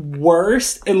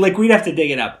worst. Like we'd have to dig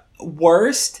it up.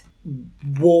 Worst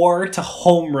WAR to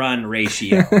home run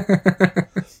ratio.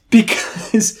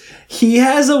 Because he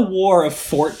has a WAR of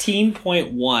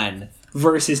 14.1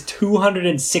 versus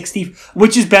 260,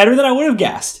 which is better than I would have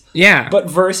guessed. Yeah. But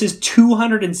versus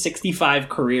 265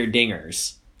 career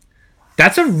dingers.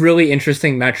 That's a really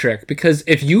interesting metric, because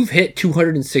if you've hit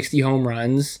 260 home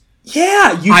runs...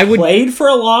 Yeah, played for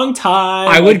a long time.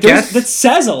 I would guess... That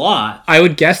says a lot. I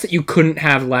would guess that you couldn't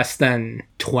have less than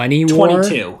 20 WAR.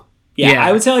 22. Yeah,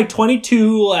 I would say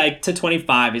 22 to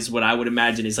 25 is what I would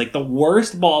imagine is the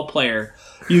worst ball player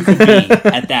you could be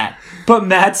at that. But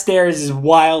Matt Stairs is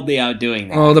wildly outdoing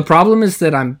that. Well, the problem is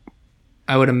that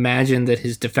I would imagine that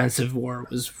his defensive WAR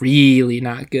was really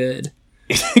not good.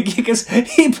 Because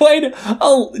he played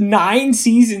 9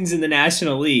 seasons in the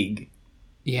National League.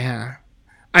 Yeah.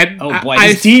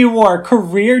 His D-WAR,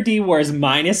 career D-WAR is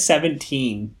minus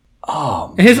 17.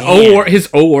 Oh, man. His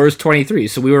O-WAR is 23,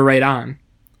 so we were right on.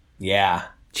 Yeah.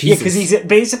 Jesus. Yeah, because he's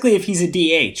basically if he's a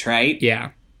DH, right?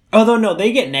 Yeah. Although, no,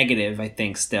 they get negative, I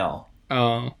think, still.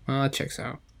 Oh, well, that checks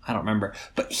out. I don't remember.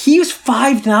 But he was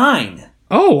 5'9".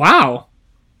 Oh, wow.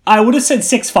 I would have said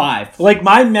 6'5".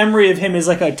 My memory of him is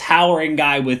a towering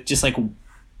guy with just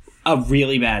a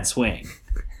really bad swing.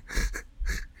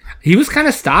 He was kind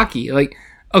of stocky.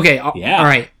 Okay, yeah.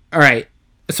 All right.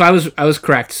 So I was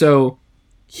correct. So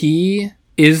he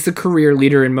is the career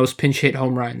leader in most pinch hit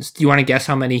home runs. Do you want to guess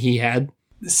how many he had?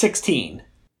 16.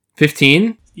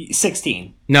 15?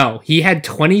 16. No, he had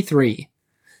 23.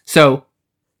 So...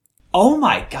 Oh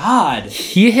my God.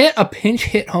 He hit a pinch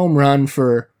hit home run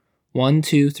for 1,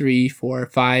 2, 3, 4,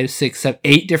 5, 6, 7,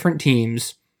 8 different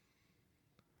teams.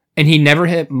 And he never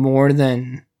hit more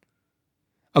than...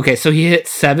 Okay, so he hit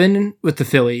 7 with the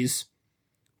Phillies.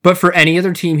 But for any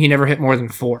other team, he never hit more than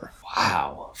 4.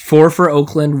 Wow. 4 for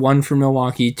Oakland, 1 for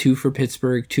Milwaukee, 2 for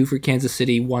Pittsburgh, 2 for Kansas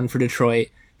City, 1 for Detroit,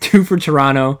 2 for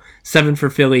Toronto, 7 for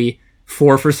Philly,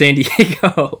 4 for San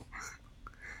Diego.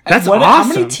 That's awesome. How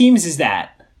many teams is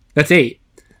that? That's 8.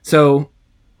 So,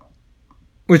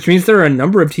 Which means there are a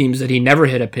number of teams that he never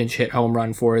hit a pinch hit home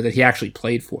run for that he actually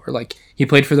played for. Like, he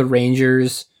played for the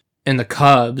Rangers and the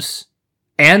Cubs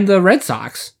and the Red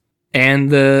Sox and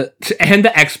the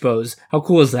Expos. How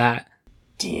cool is that?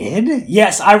 Did?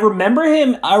 Yes, I remember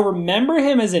him. I remember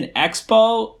him as an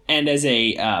Expo and as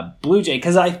a Blue Jay,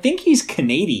 because I think he's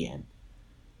Canadian.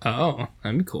 Oh,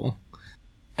 that'd be cool.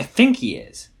 I think he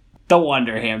is. The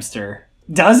Wonder Hamster.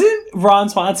 Doesn't Ron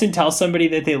Swanson tell somebody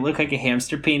that they look like a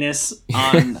hamster penis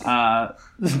on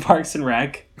Parks and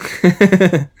Rec?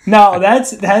 No,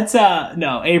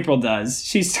 no, April does.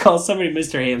 She calls somebody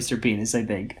Mr. Hamster Penis, I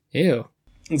think. Ew.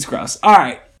 It's gross. All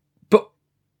right. But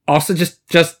also,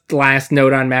 just last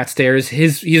note on Matt Stairs,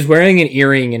 he's wearing an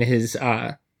earring in his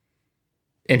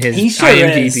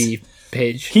IMDb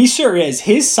page. He sure is.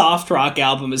 His soft rock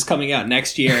album is coming out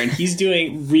next year, and he's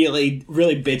doing really,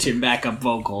 really bitchin' backup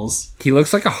vocals. He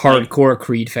looks like a hardcore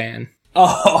Creed fan.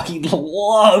 Oh, he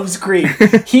loves Creed.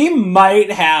 He might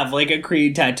have like a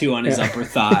Creed tattoo on his upper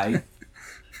thigh.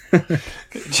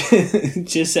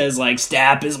 Just says like,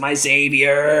 Stapp is my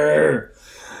savior.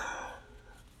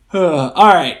 All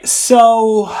right,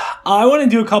 so I want to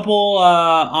do a couple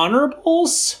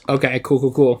honorables. Okay,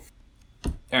 cool.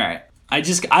 All right. I've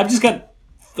just got,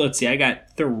 let's see, I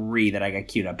got 3 that I got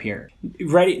queued up here.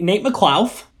 Ready? Nate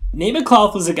McLouth. Nate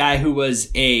McLouth was a guy who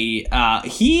was he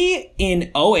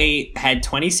in 08 had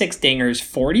 26 dingers,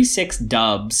 46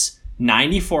 dubs,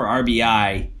 94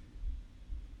 RBI.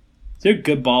 He's a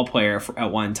good ball player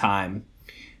at one time.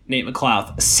 Nate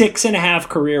McLouth, 6.5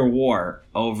 career WAR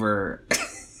over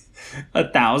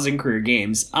 1,000 career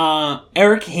games.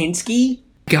 Eric Hinsky.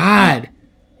 God.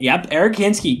 Yep, Eric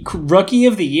Hinsky, Rookie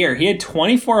of the Year. He had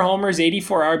 24 homers,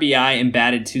 84 RBI, and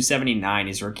batted .279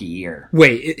 his rookie year.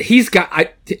 Wait, he's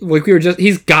got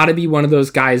to be one of those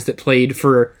guys that played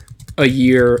for a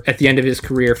year at the end of his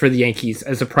career for the Yankees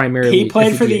as a primary. He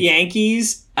played for the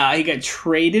Yankees. He got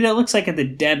traded, it looks like, at the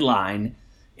deadline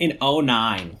in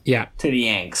 09. Yeah. To the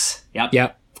Yanks. Yep.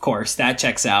 Of course, that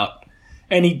checks out.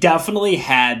 And he definitely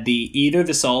had either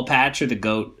the soul patch or the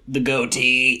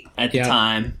goatee at the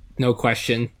time. No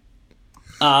question.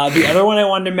 The other one I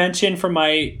wanted to mention for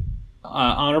my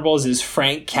honorables is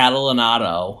Frank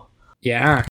Catalanato.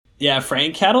 Yeah. Yeah,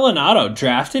 Frank Catalanato,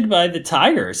 drafted by the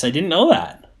Tigers. I didn't know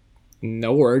that.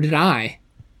 Nor did I.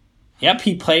 Yep,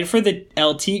 he played for the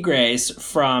El Tigres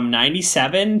from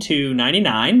 97 to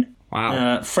 99.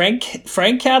 Wow. Frank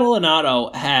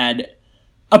Catalanato had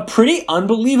a pretty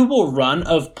unbelievable run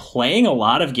of playing a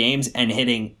lot of games and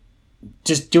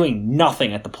just doing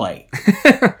nothing at the plate.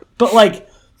 But, like,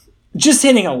 just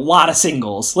hitting a lot of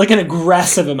singles, like an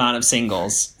aggressive amount of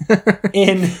singles.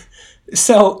 In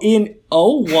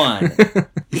 01,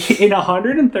 in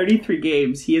 133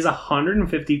 games, he has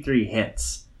 153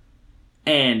 hits.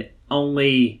 And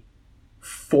only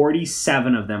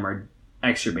 47 of them are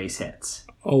extra base hits.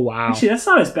 Oh, wow. Actually, that's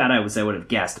not as bad as I would have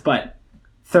guessed, but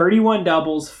 31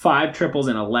 doubles, 5 triples,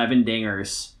 and 11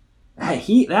 dingers.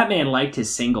 That man liked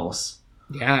his singles.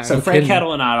 Yeah. So Frank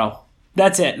Catalanato.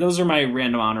 That's it. Those are my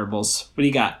random honorables. What do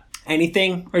you got?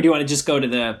 Anything? Or do you want to just go to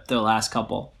the last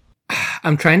couple?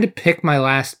 I'm trying to pick my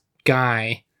last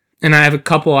guy, and I have a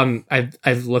couple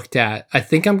I've looked at. I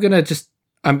think I'm gonna just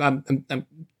I'm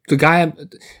the guy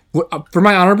for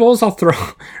my honorables. I'll throw.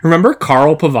 Remember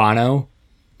Carl Pavano?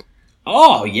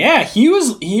 Oh yeah, he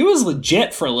was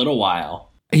legit for a little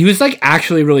while. He was like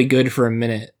actually really good for a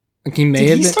minute. Like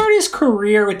Did he start his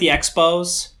career with the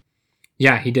Expos?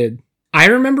 Yeah, he did. I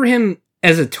remember him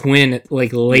as a Twin,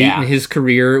 like late in his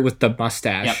career with the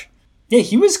mustache. Yep. Yeah,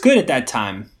 he was good at that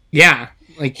time. Yeah.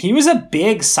 Like he was a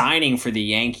big signing for the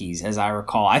Yankees, as I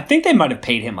recall. I think they might have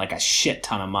paid him like a shit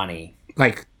ton of money.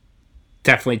 Like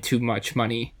definitely too much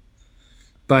money.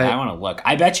 But I want to look.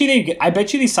 I bet you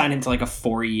they signed him to like a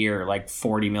 4-year, like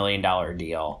 $40 million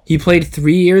deal. He played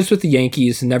 3 years with the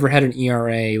Yankees and never had an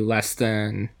ERA less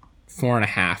than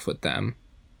 4.5 with them.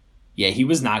 Yeah, he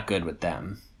was not good with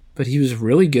them. But he was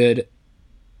really good.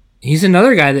 He's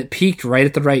another guy that peaked right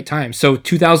at the right time. So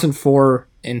 2004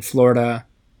 in Florida,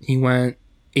 he went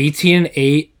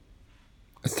 18-8,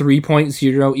 a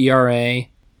 3.0 ERA,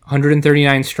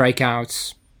 139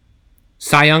 strikeouts,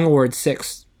 Cy Young Award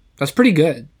 6. That's pretty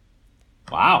good.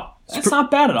 Wow. That's not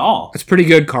bad at all. That's pretty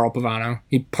good, Carl Pavano.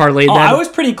 He parlayed that. I was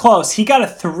pretty close. He got a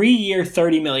 3-year,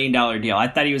 $30 million deal. I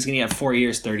thought he was going to get 4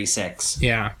 years, 36.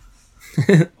 Yeah.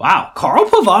 Wow, Carl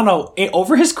Pavano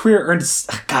over his career earned.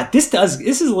 God, this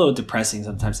is a little depressing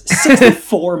sometimes.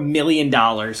 $64 million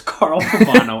Carl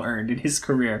Pavano earned in his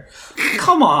career.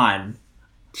 Come on,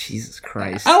 Jesus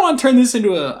Christ! I don't want to turn this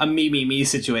into a me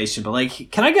situation, but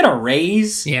like, can I get a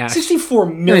raise? Yeah,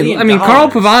 $64 million. I mean, Carl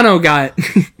Pavano got.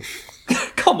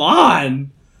 Come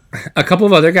on. A couple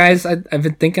of other guys I've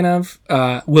been thinking of.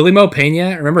 Willie Mo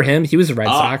Pena, remember him? He was a Red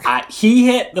Sox. He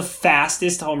hit the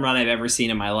fastest home run I've ever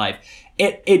seen in my life.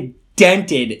 It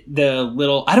dented the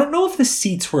little... I don't know if the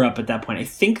seats were up at that point. I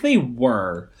think they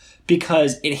were,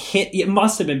 because it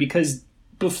must have been, because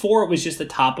before it was just the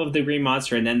top of the Green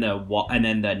Monster and then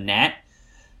the net.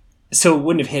 So it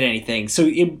wouldn't have hit anything. So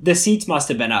the seats must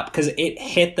have been up, because it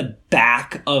hit the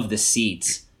back of the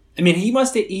seats. I mean, he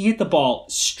hit the ball,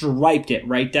 striped it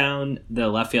right down the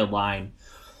left field line.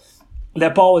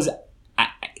 That ball was...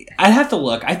 I'd have to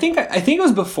look. I think it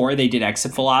was before they did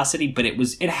exit velocity, but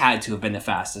it had to have been the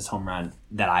fastest home run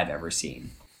that I've ever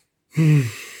seen.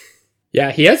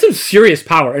 Yeah, he has some serious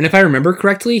power. And if I remember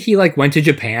correctly, he went to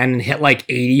Japan and hit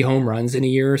 80 home runs in a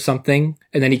year or something.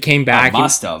 And then he came back.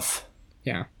 Must have.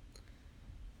 Yeah.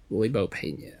 Willie Mo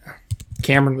Pena.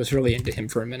 Cameron was really into him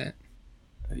for a minute.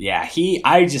 Yeah,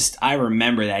 I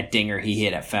remember that dinger he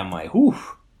hit at Fenway. Whew.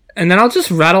 And then I'll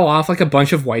just rattle off a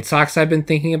bunch of White Sox I've been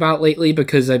thinking about lately,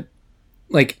 because I've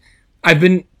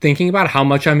been thinking about how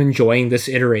much I'm enjoying this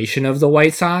iteration of the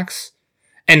White Sox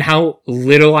and how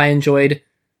little I enjoyed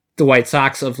the White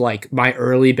Sox of my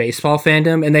early baseball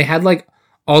fandom. And they had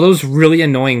all those really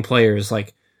annoying players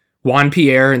like Juan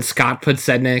Pierre and Scott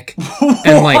Podsednik.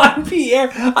 And Juan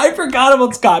Pierre. I forgot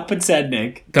about Scott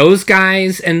Podsednik. Those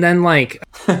guys, and then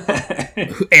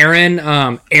Aaron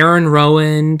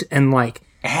Rowand and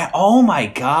oh my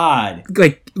god.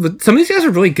 Some of these guys are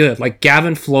really good, like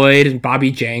Gavin Floyd and Bobby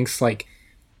Jenks, and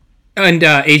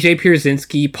AJ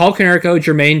Pierzynski, Paul Konerko,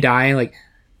 Jermaine Dye.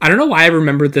 I don't know why I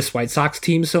remember this White Sox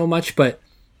team so much, but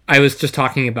I was just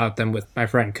talking about them with my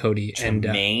friend Cody.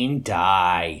 Jermaine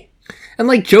Dye.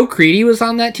 And Joe Creedy was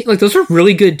on that team. Those are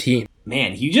really good teams.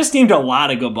 Man, you just named a lot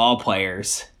of good ball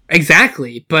players.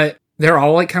 Exactly, but they're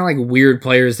all kind of weird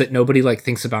players that nobody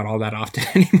thinks about all that often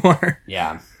anymore.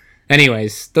 Yeah.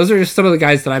 Anyways, those are just some of the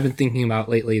guys that I've been thinking about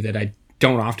lately that I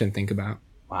don't often think about.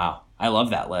 Wow, I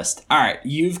love that list. All right,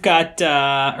 you've got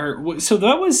so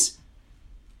that was,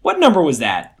 what number was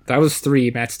that? That was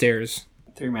 3, Matt Stairs.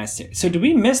 3, Matt Stairs. So did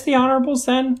we miss the honorables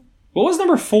then? What was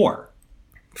number 4?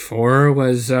 4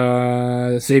 was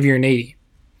Xavier Nady.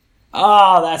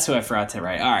 Oh, that's who I forgot to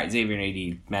write. All right, Xavier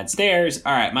Nady, Matt Stairs.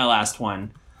 All right, my last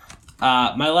one.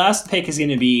 My last pick is going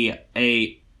to be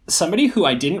somebody who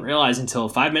I didn't realize until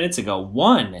 5 minutes ago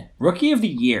won Rookie of the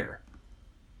Year.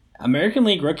 American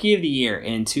League Rookie of the Year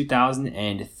in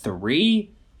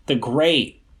 2003. The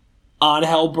great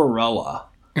Angel Baroa.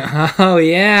 Oh,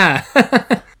 yeah.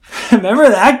 Remember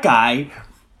that guy?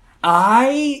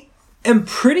 I am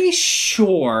pretty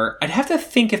sure, I'd have to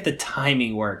think if the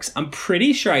timing works. I'm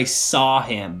pretty sure I saw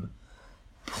him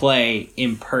play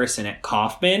in person at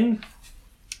Kauffman,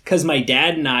 because my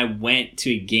dad and I went to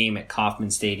a game at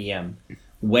Kauffman Stadium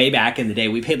way back in the day.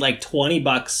 We paid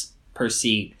 $20 per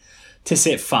seat to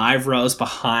sit 5 rows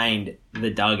behind the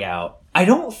dugout. I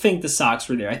don't think the Sox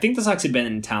were there. I think the Sox had been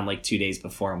in town 2 days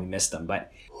before and we missed them,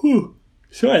 but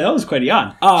sorry, that was quite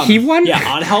yawn. He won.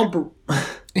 Yeah, Angel.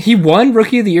 He won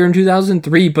Rookie of the Year in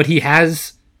 2003, but he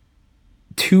has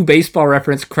 2 Baseball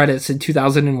Reference credits in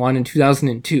 2001 and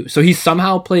 2002. So he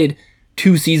somehow played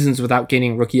 2 seasons without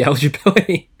gaining rookie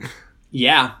eligibility.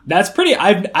 Yeah, that's pretty.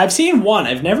 I've seen 1.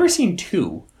 I've never seen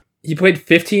 2. He played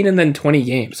 15 and then 20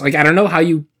 games. I don't know how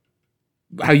you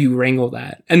wrangle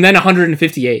that. And then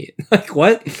 158.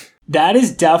 What? That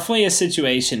is definitely a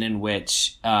situation in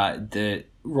which the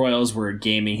Royals were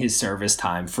gaming his service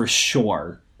time for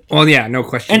sure. Well, yeah, no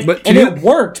question. And it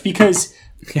worked because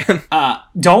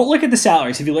don't look at the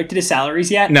salaries. Have you looked at his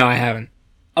salaries yet? No, I haven't.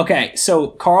 Okay, so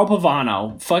Carl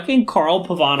Pavano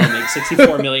makes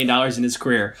 $64 million in his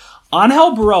career.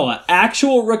 Angel Baroa,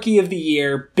 actual Rookie of the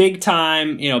Year, big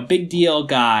time, big deal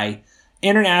guy,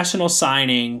 international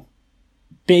signing,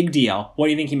 big deal. What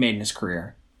do you think he made in his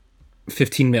career?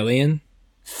 $15 million?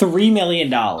 $3 million.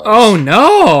 Oh,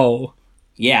 no.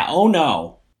 Yeah, oh,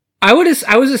 no. I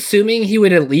was assuming he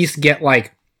would at least get,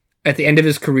 at the end of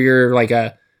his career,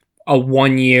 a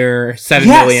 1 year, $7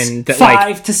 million. That,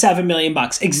 $5 to $7 million.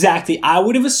 Exactly. I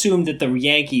would have assumed that the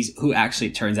Yankees, who actually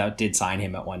it turns out did sign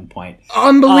him at one point.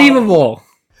 Unbelievable.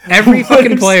 Every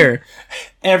fucking player.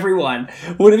 Everyone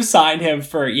would have signed him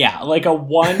for, a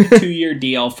 1 to 2 year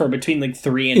deal for between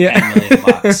 3 and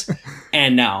 $10 million.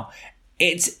 And no,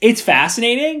 it's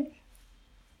fascinating.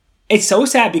 It's so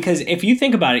sad because if you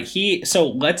think about it,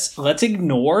 let's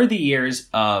ignore the years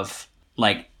of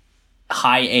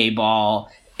high A ball,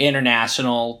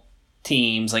 international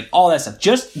teams, all that stuff.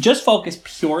 Just focus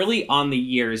purely on the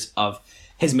years of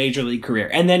his major league career.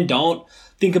 And then don't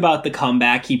think about the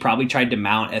comeback he probably tried to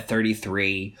mount at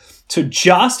 33. So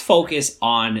just focus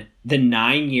on the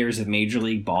 9 years of Major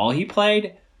League Ball he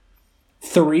played,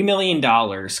 $3 million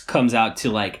comes out to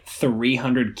like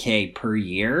 $300K per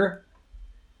year.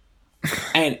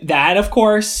 And that, of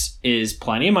course, is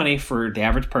plenty of money for the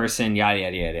average person, yada,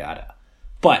 yada, yada, yada.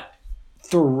 But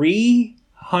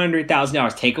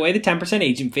 $300,000, take away the 10%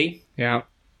 agent fee. Yeah.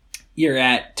 You're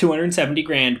at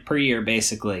 $270,000 per year,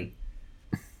 basically.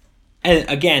 And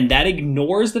again, that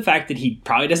ignores the fact that he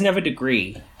probably doesn't have a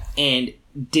degree and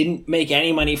didn't make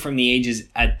any money from the ages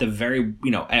at the very,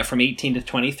 from 18 to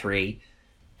 23,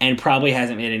 and probably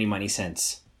hasn't made any money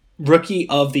since. Rookie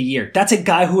of the year. That's a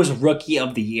guy who was rookie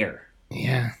of the year.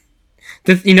 Yeah.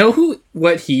 He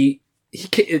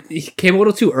came a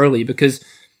little too early, because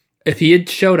if he had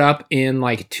showed up in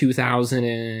like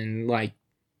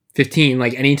 2015,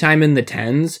 like anytime in the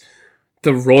 10s,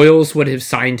 the Royals would have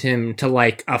signed him to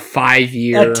like a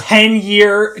 5-year... A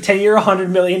 10-year,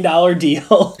 $100 million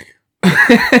deal.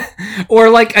 Or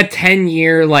like a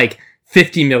 10-year, like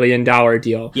 $50 million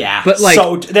deal. Yeah, but like,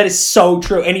 that is so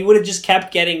true. And he would have just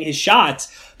kept getting his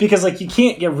shots, because like you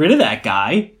can't get rid of that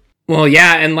guy. Well,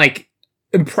 yeah, and like,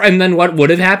 and then what would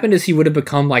have happened is he would have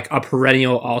become like a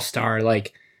perennial all-star,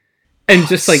 like, and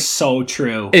just like... So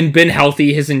true. And been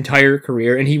healthy his entire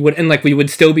career, and we would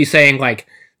still be saying like,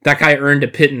 that guy earned a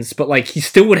pittance, but like he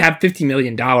still would have $50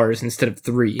 million instead of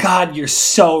 3. God, you're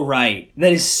so right.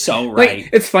 That is so right. Like,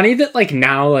 it's funny that like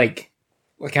now, like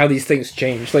how these things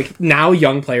change. Like now,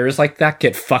 young players like that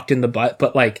get fucked in the butt,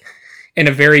 but like in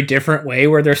a very different way,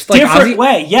 where there's like different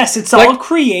way. Yes, it's all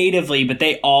creatively, but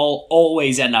they all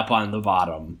always end up on the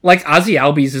bottom. Like Ozzy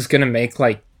Albies is gonna make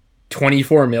like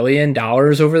 $24 million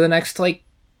over the next like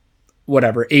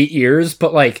 8 years,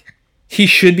 but like, he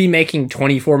should be making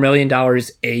 $24 million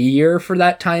a year for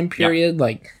that time period. Yep.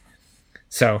 Like,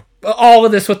 so all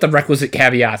of this with the requisite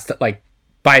caveats that like,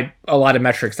 by a lot of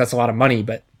metrics, that's a lot of money,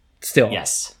 but still.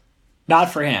 Yes. Not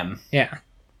for him. Yeah.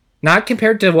 Not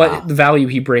compared to what the value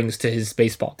he brings to his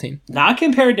baseball team. Not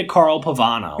compared to Carl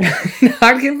Pavano.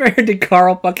 Not compared to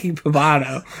Carl fucking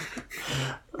Pavano.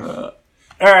 All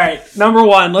right. Number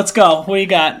 1. Let's go. What do you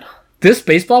got? This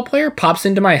baseball player pops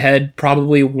into my head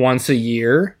probably once a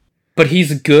year. But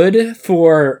he's good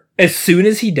for, as soon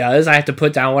as he does, I have to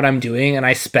put down what I'm doing, and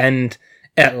I spend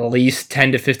at least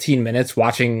 10 to 15 minutes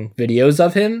watching videos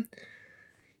of him.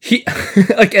 He,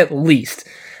 like, at least.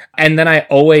 And then I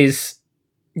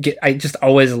just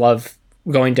always love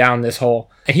going down this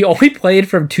hole. And he only played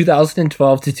from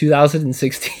 2012 to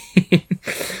 2016.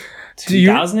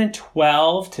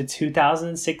 2012 to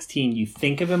 2016. You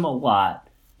think of him a lot.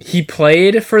 He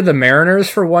played for the Mariners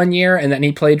for 1 year, and then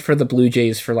he played for the Blue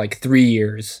Jays for like 3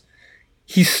 years.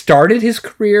 He started his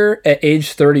career at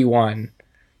age 31.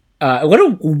 What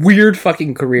a weird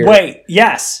fucking career. Wait,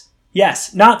 yes,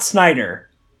 not Snyder.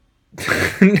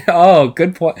 Oh,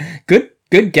 good point.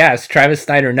 Good guess, Travis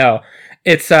Snyder. No,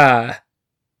 it's I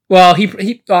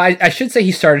should say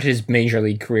he started his major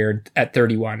league career at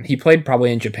 31. He played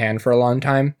probably in Japan for a long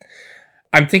time.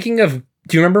 I'm thinking of.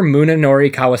 Do you remember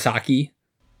Munenori Kawasaki?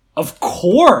 Of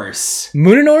course.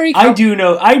 Munenori I do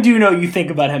know you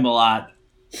think about him a lot.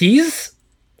 He's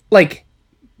like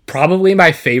probably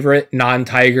my favorite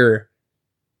non-Tiger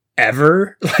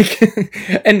ever. Like,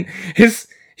 and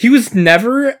he was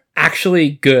never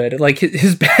actually good. Like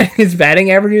his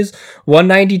batting average is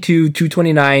 192,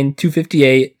 229,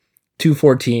 258,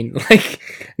 214. Like,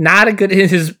 not a good,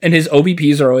 and his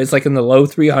OBPs are always like in the low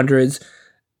 300s.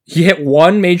 He hit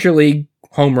 1 major league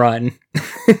home run.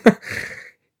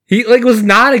 He like was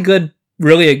not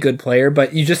really a good player,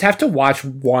 but you just have to watch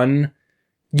one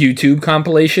YouTube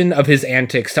compilation of his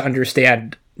antics to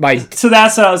understand So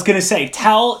that's what I was gonna say.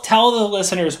 Tell the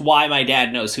listeners why my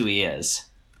dad knows who he is.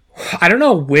 I don't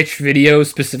know which video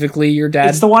specifically your dad.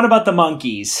 It's the one about the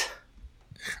monkeys.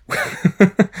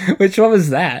 Which one was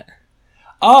that?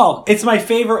 Oh, it's my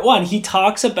favorite one. He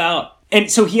talks about, and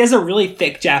so he has a really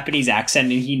thick Japanese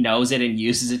accent, and he knows it and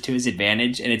uses it to his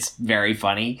advantage, and it's very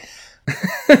funny.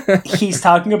 He's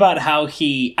talking about how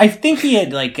I think he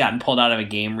had like gotten pulled out of a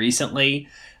game recently,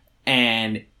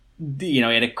 and he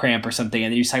had a cramp or something,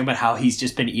 and then he was talking about how he's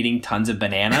just been eating tons of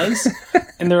bananas.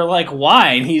 And they're like,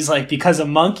 why? And he's like, because a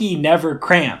monkey never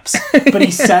cramps. But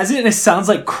he says it and it sounds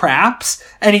like craps,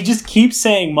 and he just keeps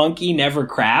saying monkey never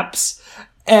craps,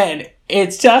 and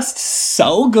it's just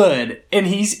so good, and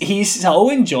he's so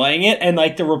enjoying it, and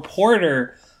like the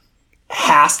reporter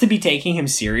has to be taking him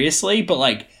seriously, but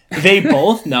like they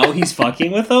both know he's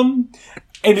fucking with them,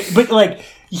 but like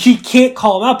he can't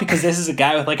call him out because this is a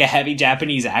guy with like a heavy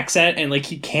Japanese accent, and like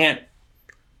he can't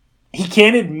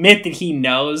admit that he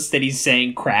knows that he's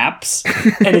saying craps,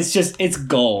 and it's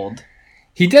gold.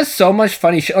 He does so much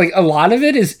funny shit. Like, a lot of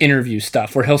it is interview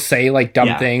stuff where he'll say, like,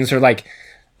 dumb things, or, like,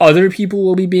 other people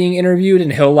will be being interviewed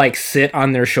and he'll, like, sit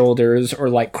on their shoulders or,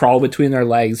 like, crawl between their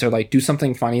legs or, like, do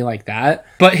something funny like that.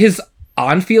 But his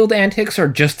on-field antics are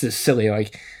just as silly.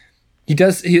 Like, he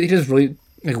does really,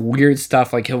 like, weird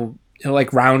stuff. Like, he'll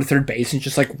like, round third base and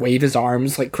just, like, wave his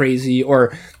arms like crazy.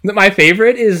 Or, my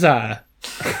favorite is, there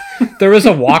was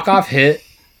a walk-off hit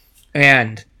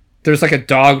and there's, like, a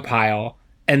dog pile.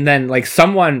 And then, like,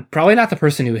 someone, probably not the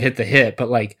person who hit the hit, but,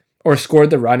 like, or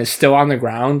scored the run, is still on the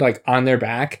ground, like, on their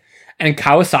back. And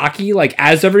Kawasaki, like,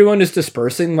 as everyone is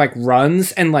dispersing, like,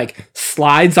 runs and, like,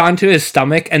 slides onto his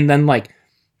stomach and then, like,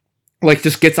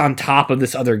 just gets on top of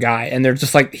this other guy. And they're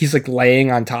just, like, he's, like,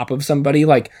 laying on top of somebody,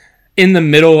 like, in the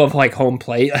middle of, like, home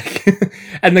plate. Like,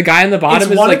 and the guy on the bottom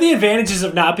it's is, one like, of the advantages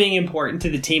of not being important to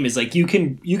the team is, like, you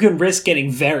can risk getting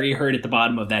very hurt at the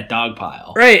bottom of that dog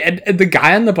pile. Right, and the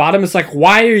guy on the bottom is like,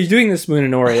 why are you doing this,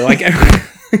 Munenori? Like,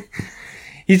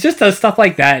 he just does stuff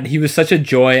like that, and he was such a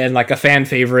joy and, like, a fan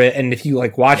favorite. And if you,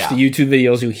 like, watch the YouTube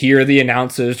videos, you hear the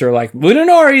announcers are like,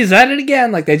 Munenori's at it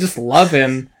again. Like, they just love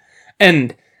him.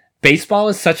 And baseball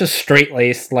is such a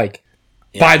straight-laced, like,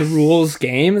 by the rules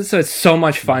game, so it's so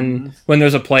much fun when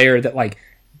there's a player that, like,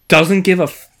 doesn't give a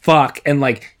fuck and,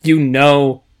 like,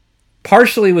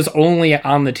 partially was only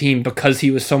on the team because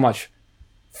he was so much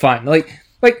fun.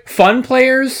 Like fun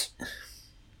players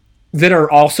that are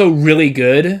also really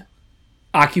good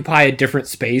occupy a different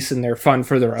space and they're fun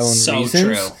for their own reasons.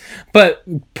 True. But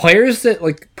players that,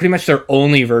 like, pretty much their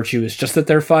only virtue is just that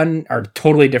they're fun are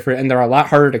totally different, and they're a lot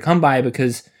harder to come by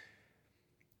because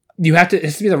it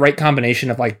has to be the right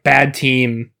combination of, like, bad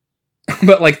team,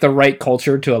 but, like, the right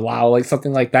culture to allow, like,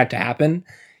 something like that to happen.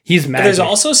 He's magic. There's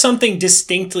also something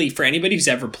distinctly, for anybody who's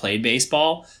ever played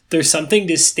baseball, there's something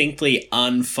distinctly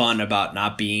unfun about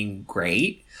not being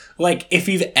great. Like, if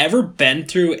you've ever been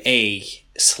through a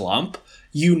slump,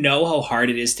 you know how hard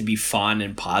it is to be fun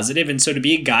and positive. And so to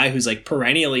be a guy who's, like,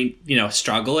 perennially,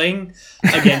 struggling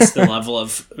against the level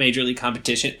of major league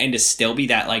competition and to still be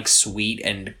that, like, sweet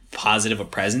and positive a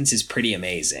presence is pretty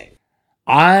amazing.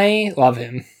 I love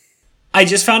him. I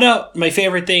just found out my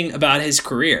favorite thing about his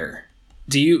career.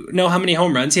 Do you know how many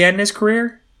home runs he had in his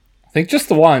career? I think just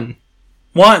the one.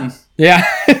 One. Yeah.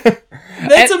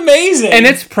 That's amazing. And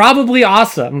it's probably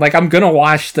awesome. Like, I'm going to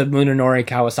watch the Munenori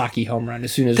Kawasaki home run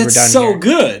as soon as we're done That's so here.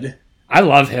 good. I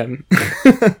love him.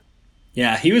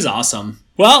 Yeah, he was awesome.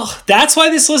 Well, that's why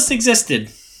this list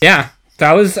existed. Yeah,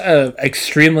 that was an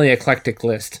extremely eclectic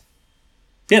list.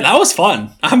 Yeah, that was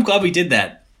fun. I'm glad we did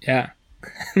that. Yeah.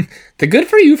 The good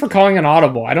for you for calling an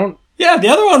audible. Yeah, the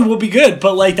other one will be good,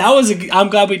 but, like, I'm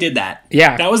glad we did that.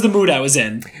 Yeah. That was the mood I was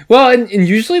in. Well, and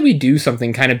usually we do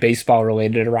something kind of baseball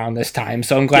related around this time,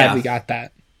 so I'm glad we got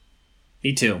that.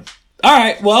 Me too. All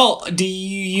right, well, do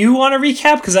you want to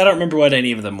recap? Because I don't remember what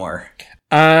any of them were.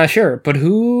 Sure, but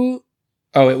who...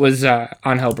 Oh, it was Angel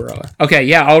Baroa. Okay,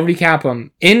 yeah, I'll recap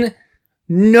them. In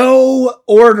no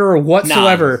order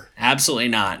whatsoever. No, absolutely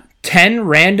not. 10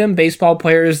 random baseball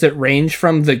players that range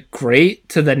from the great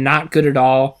to the not good at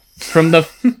all. From the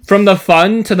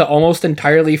fun to the almost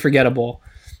entirely forgettable.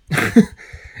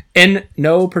 In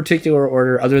no particular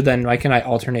order other than Mike and I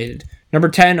alternated. Number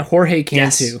 10, Jorge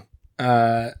Cantu.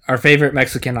 Yes. Our favorite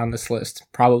Mexican on this list,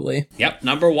 probably. Yep,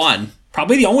 number 1.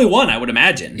 Probably the only one, I would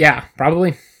imagine. Yeah,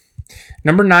 probably.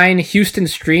 Number 9, Houston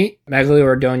Street. Maglio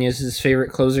Ordonez is his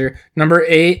favorite closer. Number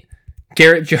 8,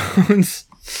 Garrett Jones.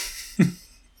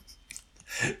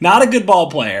 Not a good ball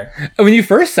player. When you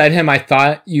first said him, I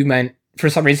thought you meant... For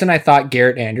some reason, I thought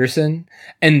Garrett Anderson,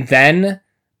 and then,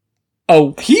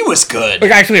 he was good.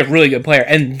 Like, actually a really good player.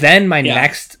 And then my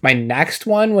next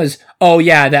one was,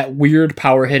 that weird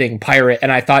power hitting pirate,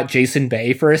 and I thought Jason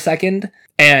Bay for a second,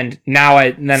 and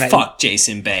now fuck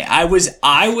Jason Bay.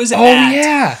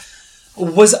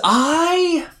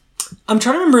 I'm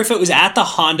trying to remember if it was at the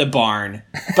Honda barn,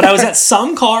 but I was at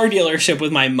some car dealership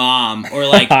with my mom, or,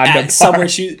 like, at somewhere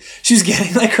she was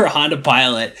getting, like, her Honda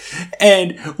Pilot,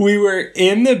 and we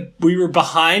were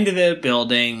behind the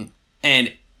building,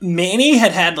 and Manny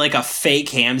had like a fake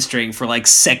hamstring for like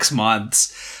 6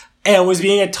 months and was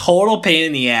being a total pain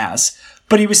in the ass,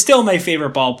 but he was still my favorite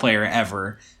ball player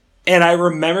ever. And I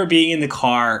remember being in the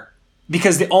car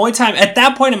because the only time at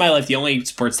that point in my life, the only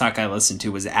sports talk I listened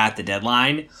to was At the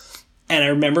Deadline. And I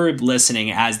remember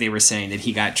listening as they were saying that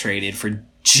he got traded for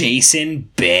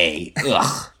Jason Bay.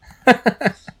 Ugh.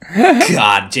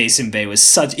 God, Jason Bay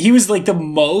was he was like the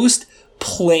most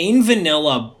plain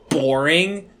vanilla,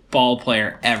 boring ball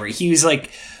player ever. He was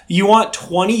like, you want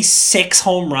 26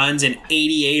 home runs and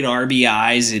 88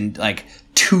 RBIs and like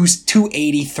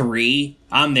 283?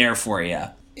 I'm there for you.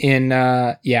 in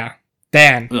Dan.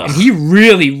 Ugh. And he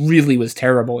really, really was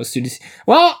terrible as soon as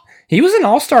he was an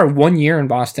all-star 1 year in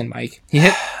Boston, Mike.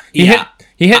 He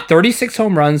hit 36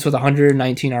 home runs with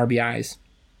 119 RBIs.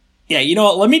 Yeah, you know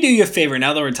what? Let me do you a favor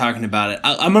now that we're talking about it.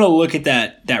 I'm going to look at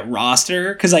that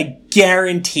roster because I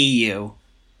guarantee you.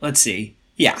 Let's see.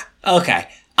 Yeah. Okay.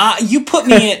 You put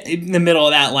me in the middle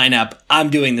of that lineup. I'm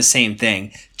doing the same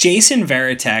thing. Jason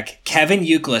Varitek, Kevin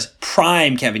Youkilis,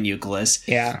 prime Kevin Youkilis.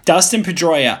 Yeah. Dustin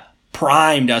Pedroia,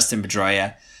 prime Dustin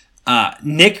Pedroia.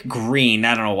 Nick Green,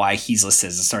 I don't know why he's listed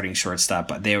as a starting shortstop,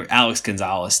 but they were Alex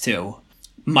Gonzalez too.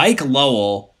 Mike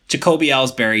Lowell, Jacoby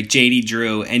Ellsbury, JD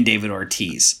Drew, and David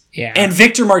Ortiz. Yeah. And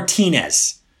Victor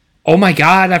Martinez. Oh my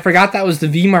God, I forgot that was the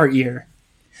V-Mart year.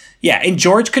 Yeah, and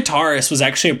George Kataris was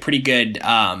actually a pretty good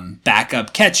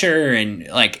backup catcher, and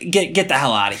like get the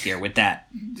hell out of here with that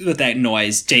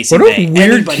noise, Jason. What a Bay.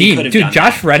 weird Anybody team, could have dude. done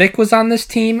Josh that. Reddick was on this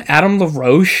team. Adam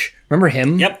LaRoche, remember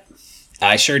him? Yep,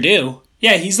 I sure do.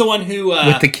 Yeah, he's the one who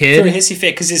with the kid threw a hissy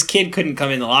fit because his kid couldn't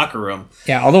come in the locker room.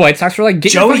 Yeah, all the White Sox were like,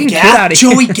 "Get your fucking kid out of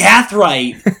here." Joey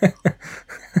Gathright.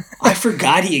 I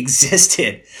forgot he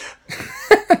existed.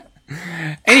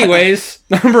 Anyways,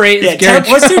 number 8 is Garrett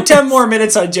let's do Jones. 10 more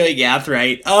minutes on Joey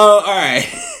Gathright. Oh, all right.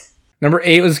 Number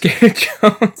 8 was Garrett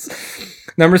Jones.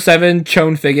 Number 7,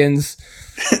 Chone Figgins.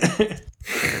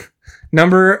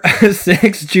 Number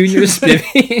 6, Junior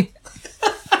Spivey.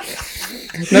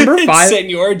 Number 5,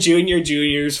 Senor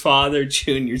Junior's father,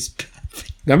 Junior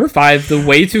Spivey. Number 5, the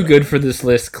way too good for this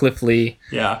list, Cliff Lee.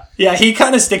 Yeah, he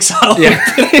kind of sticks out a little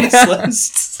bit in this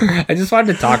list. I just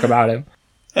wanted to talk about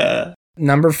him.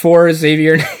 Number 4,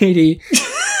 Xavier Nady.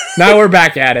 Now we're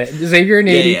back at it. Xavier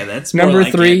Nady. Yeah, that's more number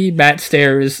like 3, it. Matt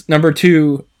Stairs. Number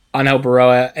 2, Angel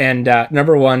Baroa. And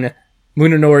number 1,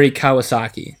 Munenori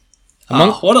Kawasaki.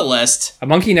 What a list. A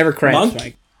monkey never cramps,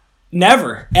 Mike.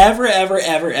 Never. Ever, ever,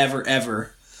 ever, ever,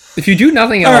 ever. If you do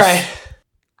nothing All else, right.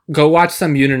 go watch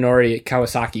some Munenori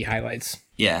Kawasaki highlights.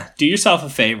 Yeah, do yourself a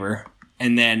favor.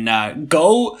 And then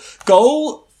go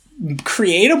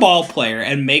create a ball player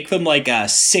and make them like a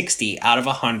 60 out of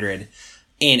 100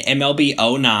 in MLB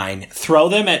 09. Throw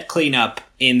them at cleanup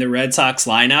in the Red Sox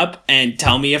lineup and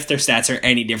tell me if their stats are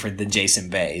any different than Jason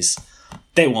Bay's.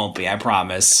 They won't be, I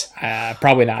promise.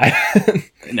 Probably not.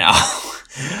 No.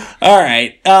 All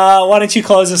right. Why don't you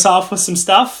close us off with some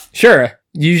stuff? Sure.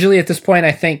 Usually at this point,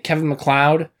 I thank Kevin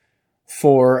MacLeod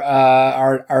for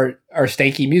our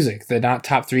stanky music, the not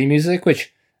top 3 music,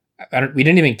 which we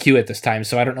didn't even cue it this time,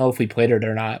 so I don't know if we played it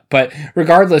or not. But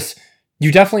regardless,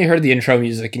 you definitely heard the intro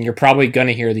music, and you're probably going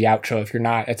to hear the outro if you're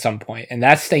not at some point. And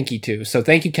that's stanky too. So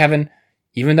thank you, Kevin.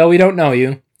 Even though we don't know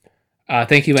you,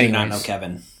 thank you anyways. Do not know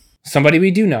Kevin. Somebody we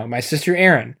do know, my sister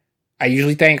Erin. I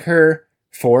usually thank her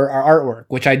for our artwork,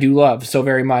 which I do love so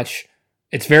very much.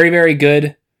 It's very, very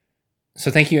good. So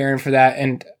thank you, Erin, for that.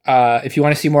 And if you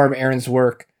want to see more of Erin's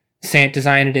work, Sant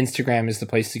Design at Instagram is the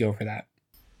place to go for that.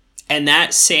 And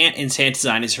that Sant in Sant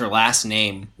Design is her last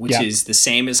name, which is the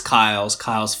same as Kyle's.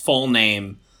 Kyle's full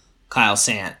name, Kyle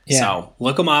Sant. Yeah. So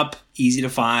look them up. Easy to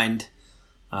find.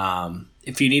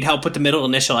 If you need help with the middle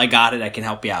initial, I got it. I can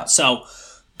help you out. So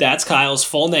that's Kyle's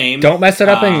full name. Don't mess it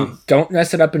up in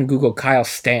Google Kyle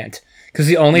Stant, because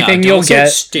the only thing don't you'll say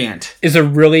get Stant. is a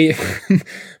really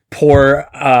poor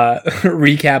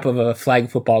recap of a flag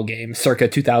football game circa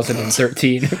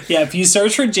 2013. Yeah, if you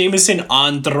search for Jameson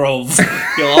Androv,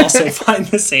 you'll also find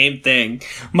the same thing.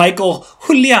 Michael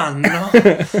Juliano.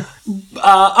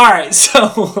 All right,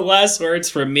 so last words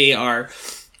from me are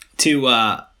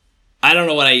to I don't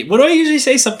know what do I usually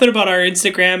say? Something about our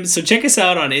Instagram. So check us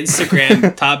out on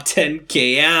Instagram, top 10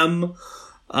 KM.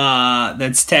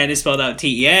 That's 10 is spelled out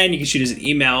TEN. You can shoot us an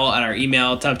email at our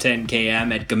email,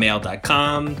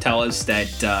 top10km@gmail.com. Tell us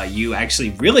that you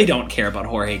actually really don't care about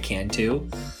Jorge Cantu,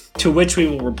 to which we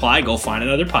will reply, go find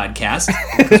another podcast,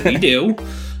 because we do.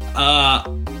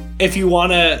 If you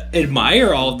want to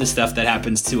admire all of the stuff that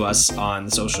happens to us on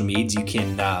the social medias, you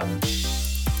can,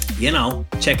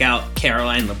 check out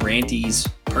Caroline Labrante's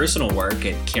personal work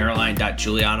at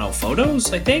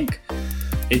caroline.giuliano.photos, I think.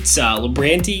 It's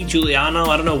Labranti Giuliano.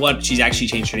 I don't know what she's actually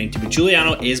changed her name to, but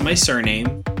Giuliano is my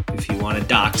surname, if you want to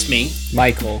dox me.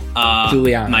 Michael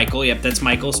Giuliano. Michael, yep, that's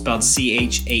Michael, spelled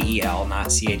Chael, not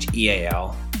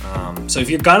Cheal. So if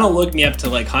you're gonna look me up to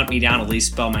like hunt me down, at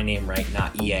least spell my name right,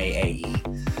 not Eaae.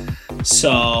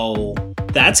 So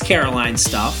that's Caroline's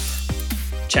stuff.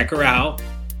 Check her out.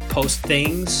 Post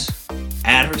things.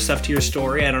 Add her stuff to your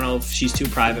story. I don't know if she's too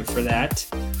private for that.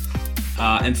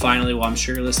 And finally, I'm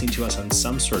sure you're listening to us on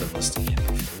some sort of listing app.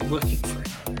 If you're looking for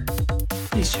another,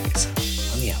 please check us out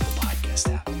on the Apple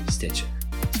Podcast app, Stitcher,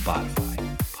 Spotify,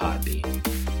 Podbean,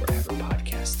 wherever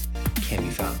podcasts can be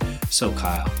found. So,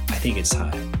 Kyle, I think it's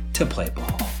time to play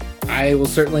ball. I will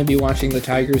certainly be watching the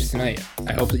Tigers tonight.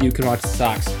 I hope that you can watch the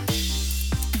Sox.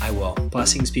 I will.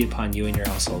 Blessings be upon you and your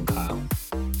household, Kyle.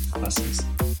 Blessings.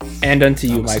 And unto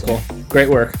you, Namaste. Michael. Great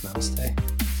work.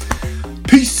 Namaste.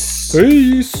 Peace.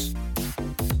 Peace.